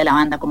esencial de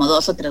lavanda, como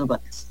 2 o 3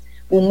 gotas.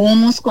 Un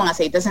hummus con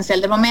aceite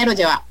esencial de romero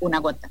lleva 1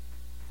 gota.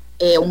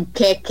 Un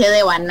queque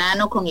de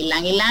banano con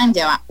ylang ylang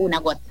lleva 1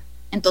 gota.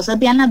 Entonces,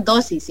 vean, las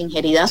dosis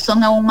ingeridas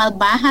son aún más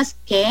bajas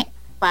que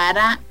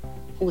para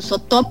uso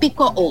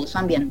tópico o uso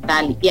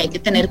ambiental, y hay que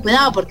tener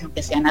cuidado porque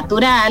aunque sea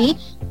natural,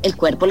 el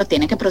cuerpo lo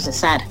tiene que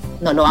procesar,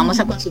 no lo vamos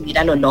a consumir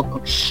a lo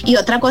loco. Y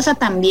otra cosa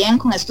también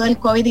con esto del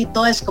COVID y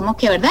todo, es como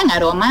que, ¿verdad? En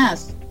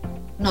Aromas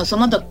no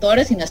somos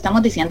doctores y no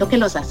estamos diciendo que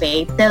los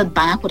aceites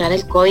van a curar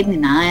el COVID ni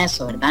nada de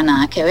eso, ¿verdad?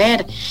 Nada que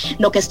ver.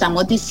 Lo que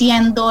estamos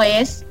diciendo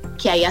es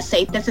que hay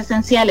aceites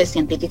esenciales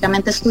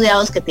científicamente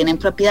estudiados que tienen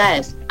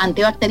propiedades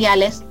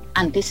antibacteriales,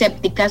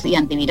 antisépticas y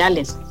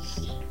antivirales,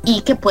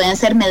 y que pueden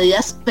ser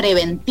medidas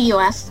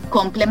preventivas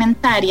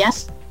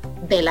complementarias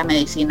de la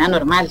medicina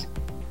normal,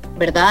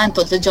 ¿verdad?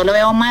 Entonces yo lo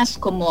veo más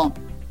como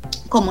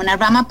una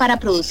rama para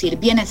producir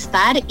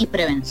bienestar y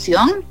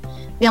prevención.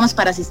 Digamos,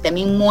 para sistema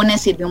inmune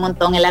sirve un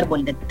montón el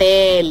árbol de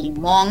té, el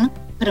limón,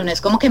 pero no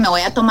es como que me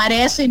voy a tomar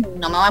eso y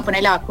no me voy a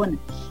poner la vacuna,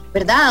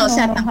 ¿verdad? O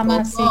sea, no, tampoco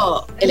jamás, sí.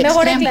 Es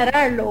mejor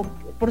aclararlo,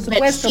 por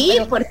supuesto, sí,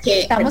 pero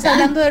porque estamos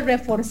hablando de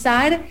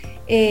reforzar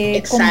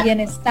con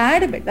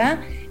bienestar, ¿verdad?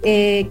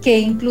 Que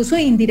incluso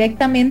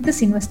indirectamente,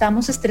 si no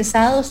estamos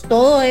estresados,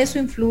 todo eso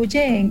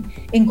influye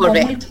en cómo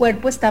el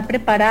cuerpo está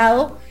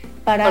preparado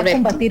para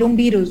combatir un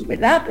virus,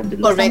 ¿verdad?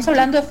 Lo estamos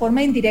hablando de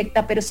forma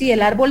indirecta, pero sí,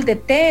 el árbol de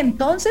té,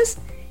 entonces...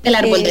 El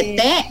árbol de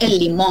té, el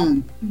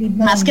limón.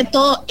 Más que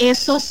todo,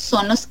 esos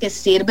son los que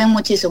sirven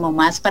muchísimo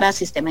más para el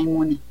sistema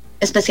inmune,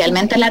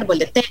 especialmente el árbol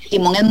de té. El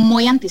limón es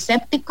muy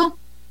antiséptico,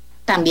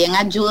 también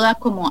ayuda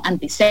como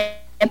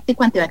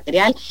antiséptico,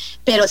 antibacterial,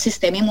 pero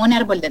sistema inmune,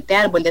 árbol de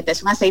té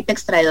es un aceite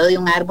extraído de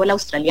un árbol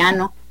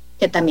australiano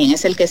que también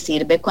es el que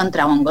sirve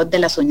contra hongos de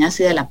las uñas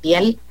y de la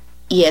piel,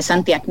 y es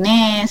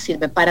antiacné,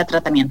 sirve para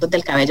tratamientos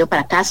del cabello,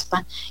 para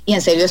caspa, y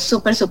en serio es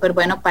súper, súper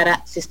bueno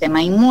para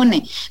sistema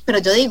inmune. Pero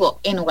yo digo,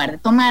 en lugar de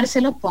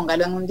tomárselo,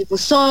 póngalo en un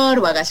difusor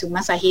o hágase un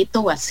masajito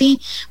o así,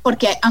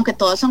 porque aunque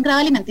todos son grado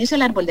alimenticio,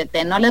 el árbol de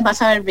té no les va a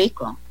saber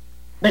rico,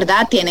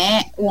 ¿verdad?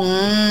 Tiene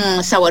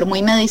un sabor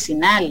muy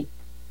medicinal.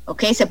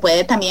 Ok, se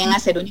puede también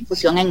hacer una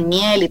infusión en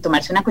miel y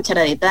tomarse una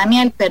cucharadita de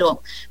miel, pero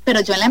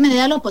yo en la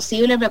medida de lo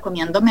posible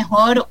recomiendo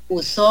mejor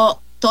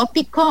uso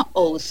tópico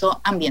o uso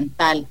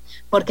ambiental,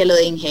 porque lo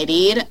de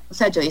ingerir, o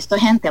sea, yo he visto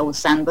gente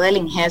abusando de la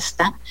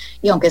ingesta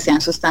y aunque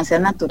sean sustancias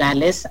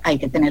naturales, hay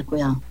que tener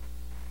cuidado.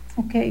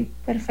 Ok,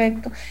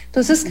 perfecto.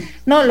 Entonces,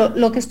 no,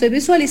 lo que estoy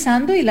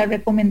visualizando y la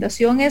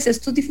recomendación es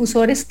estos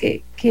difusores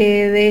que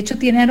de hecho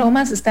tienen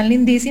aromas, están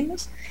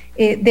lindísimos.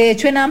 De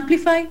hecho en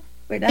Amplify,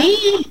 ¿verdad?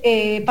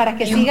 Sí. Para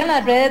que sigan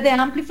las redes de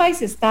Amplify,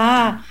 se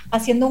está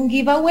haciendo un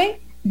giveaway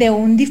de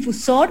un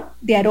difusor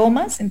de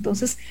aromas,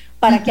 entonces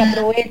para que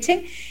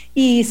aprovechen,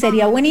 y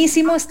sería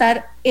buenísimo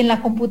estar en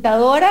la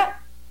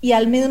computadora y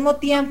al mismo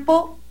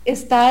tiempo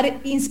estar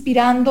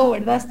inspirando,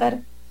 ¿verdad? Estar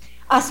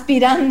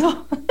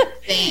aspirando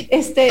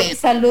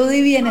salud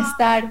y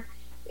bienestar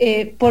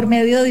por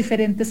medio de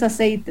diferentes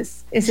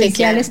aceites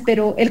esenciales,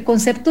 pero el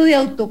concepto de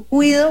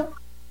autocuido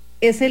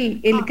es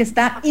el que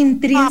está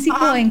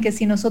intrínseco en que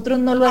si nosotros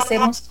no lo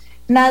hacemos,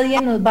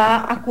 nadie nos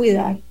va a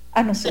cuidar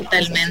a nosotros.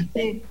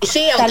 Totalmente. Y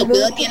sí,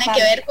 autocuido tiene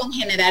que ver con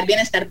generar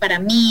bienestar para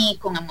mí,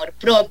 con amor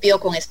propio,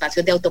 con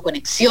espacios de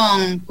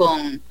autoconexión,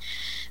 con,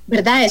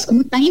 ¿verdad? Es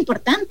como tan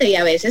importante, y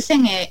a veces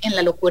en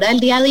la locura del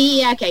día a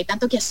día, que hay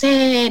tanto que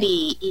hacer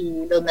y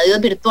los medios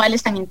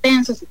virtuales tan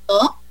intensos y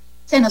todo,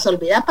 se nos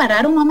olvida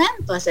parar un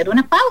momento, hacer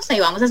una pausa, y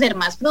vamos a ser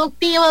más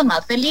productivos,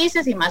 más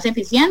felices y más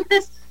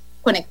eficientes,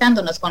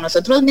 conectándonos con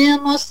nosotros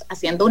mismos,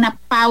 haciendo una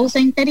pausa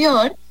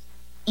interior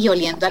y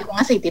oliendo algún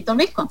aceitito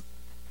rico.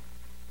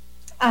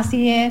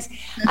 Así es.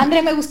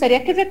 Andrea, me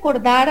gustaría que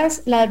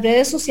recordaras las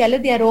redes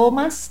sociales de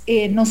Aromas,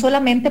 no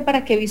solamente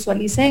para que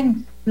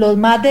visualicen los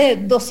más de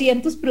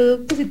 200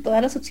 productos y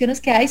todas las opciones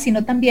que hay,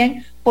 sino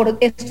también por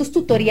estos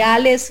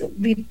tutoriales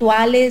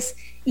virtuales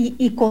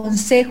y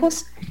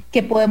consejos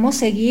que podemos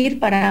seguir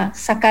para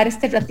sacar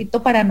este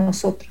ratito para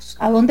nosotros.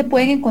 ¿A dónde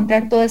pueden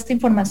encontrar toda esta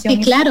información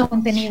y claro, este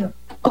contenido?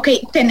 Ok,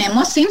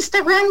 tenemos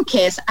Instagram,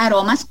 que es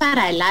Aromas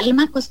para el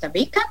Alma Costa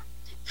Rica.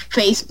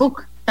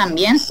 Facebook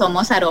también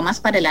somos Aromas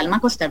para el Alma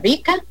Costa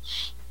Rica.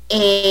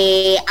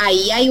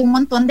 Ahí hay un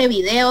montón de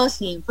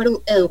videos y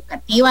info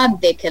educativa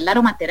de qué es la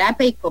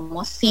aromaterapia y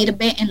cómo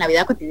sirve en la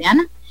vida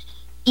cotidiana.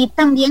 Y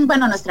también,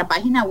 bueno, nuestra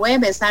página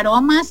web es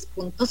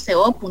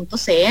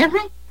aromas.co.cr.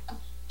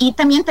 Y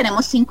también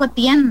tenemos 5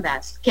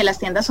 tiendas, que las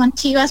tiendas son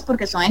chivas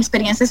porque son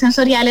experiencias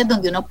sensoriales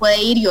donde uno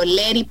puede ir y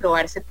oler y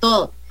probarse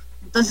todo.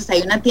 Entonces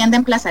hay una tienda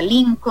en Plaza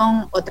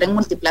Lincoln, otra en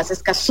Multiplaza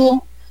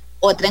Escazú,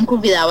 otra en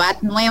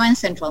Curridabat Nueva en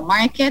Central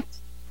Market,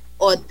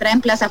 otra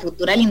en Plaza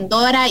Futura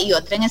Lindora y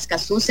otra en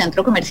Escazú,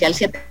 Centro Comercial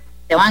 7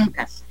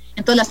 Bancas.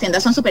 Entonces las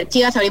tiendas son súper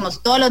chivas,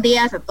 abrimos todos los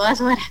días, a todas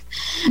horas.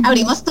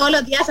 Abrimos todos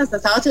los días hasta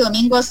sábados y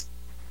domingos,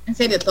 en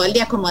serio, todo el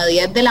día, como de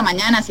 10 de la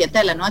mañana a 7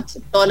 de la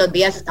noche, todos los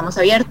días estamos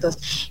abiertos.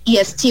 Y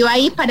es chiva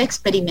ahí para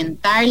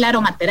experimentar la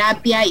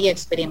aromaterapia y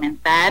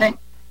experimentar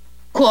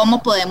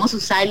cómo podemos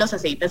usar los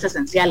aceites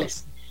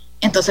esenciales.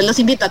 Entonces los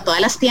invito a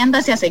todas las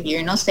tiendas y a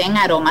seguirnos en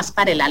Aromas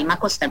para el Alma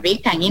Costa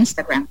Rica en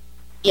Instagram.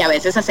 Y a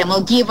veces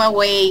hacemos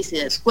giveaways y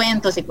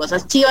descuentos y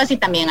cosas chivas, y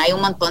también hay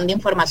un montón de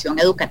información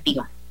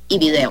educativa y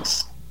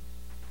videos.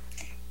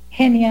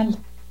 Genial.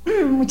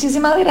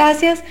 Muchísimas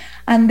gracias,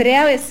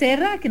 Andrea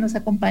Becerra, que nos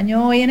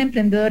acompañó hoy en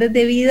Emprendedores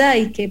de Vida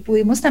y que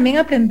pudimos también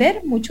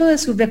aprender mucho de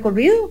su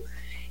recorrido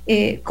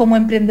como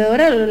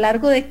emprendedora a lo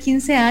largo de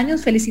 15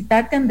 años.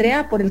 Felicitarte,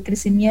 Andrea, por el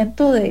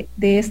crecimiento de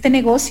este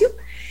negocio.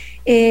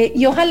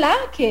 Y ojalá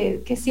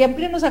que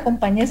siempre nos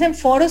acompañes en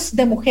foros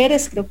de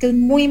mujeres. Creo que es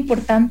muy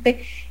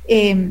importante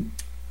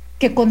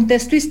que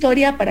contes tu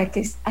historia para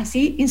que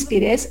así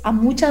inspires a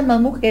muchas más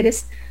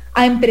mujeres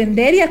a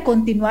emprender y a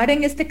continuar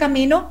en este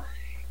camino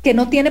que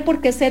no tiene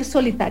por qué ser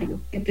solitario,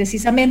 que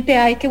precisamente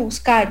hay que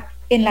buscar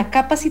en la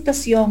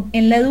capacitación,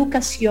 en la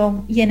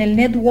educación y en el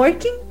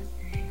networking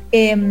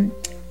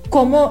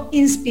cómo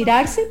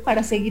inspirarse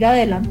para seguir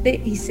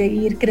adelante y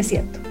seguir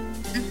creciendo.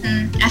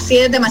 Así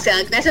es,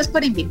 demasiadas gracias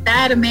por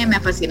invitarme, me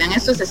fascinan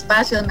estos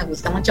espacios, me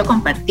gusta mucho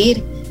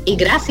compartir, y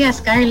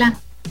gracias, Carla,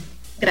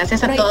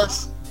 gracias a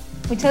todos.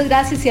 Muchas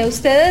gracias, y a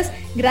ustedes,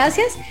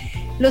 gracias.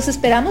 Los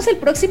esperamos el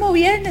próximo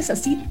viernes,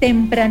 así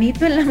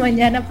tempranito en la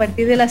mañana, a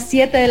partir de las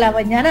 7 de la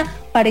mañana,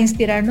 para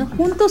inspirarnos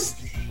juntos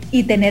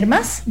y tener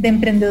más de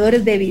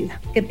Emprendedores de Vida.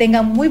 Que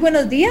tengan muy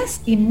buenos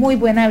días y muy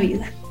buena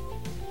vida.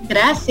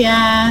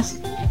 Gracias.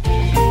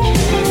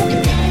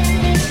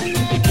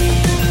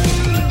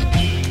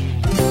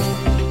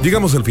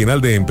 Llegamos al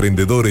final de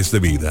Emprendedores de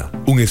Vida,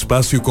 un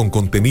espacio con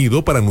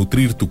contenido para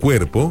nutrir tu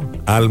cuerpo,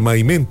 alma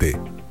y mente.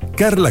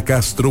 Carla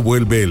Castro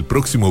vuelve el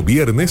próximo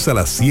viernes a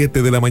las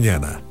 7 de la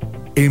mañana.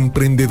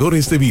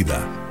 Emprendedores de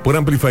Vida, por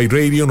Amplify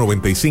Radio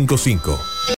 95.5.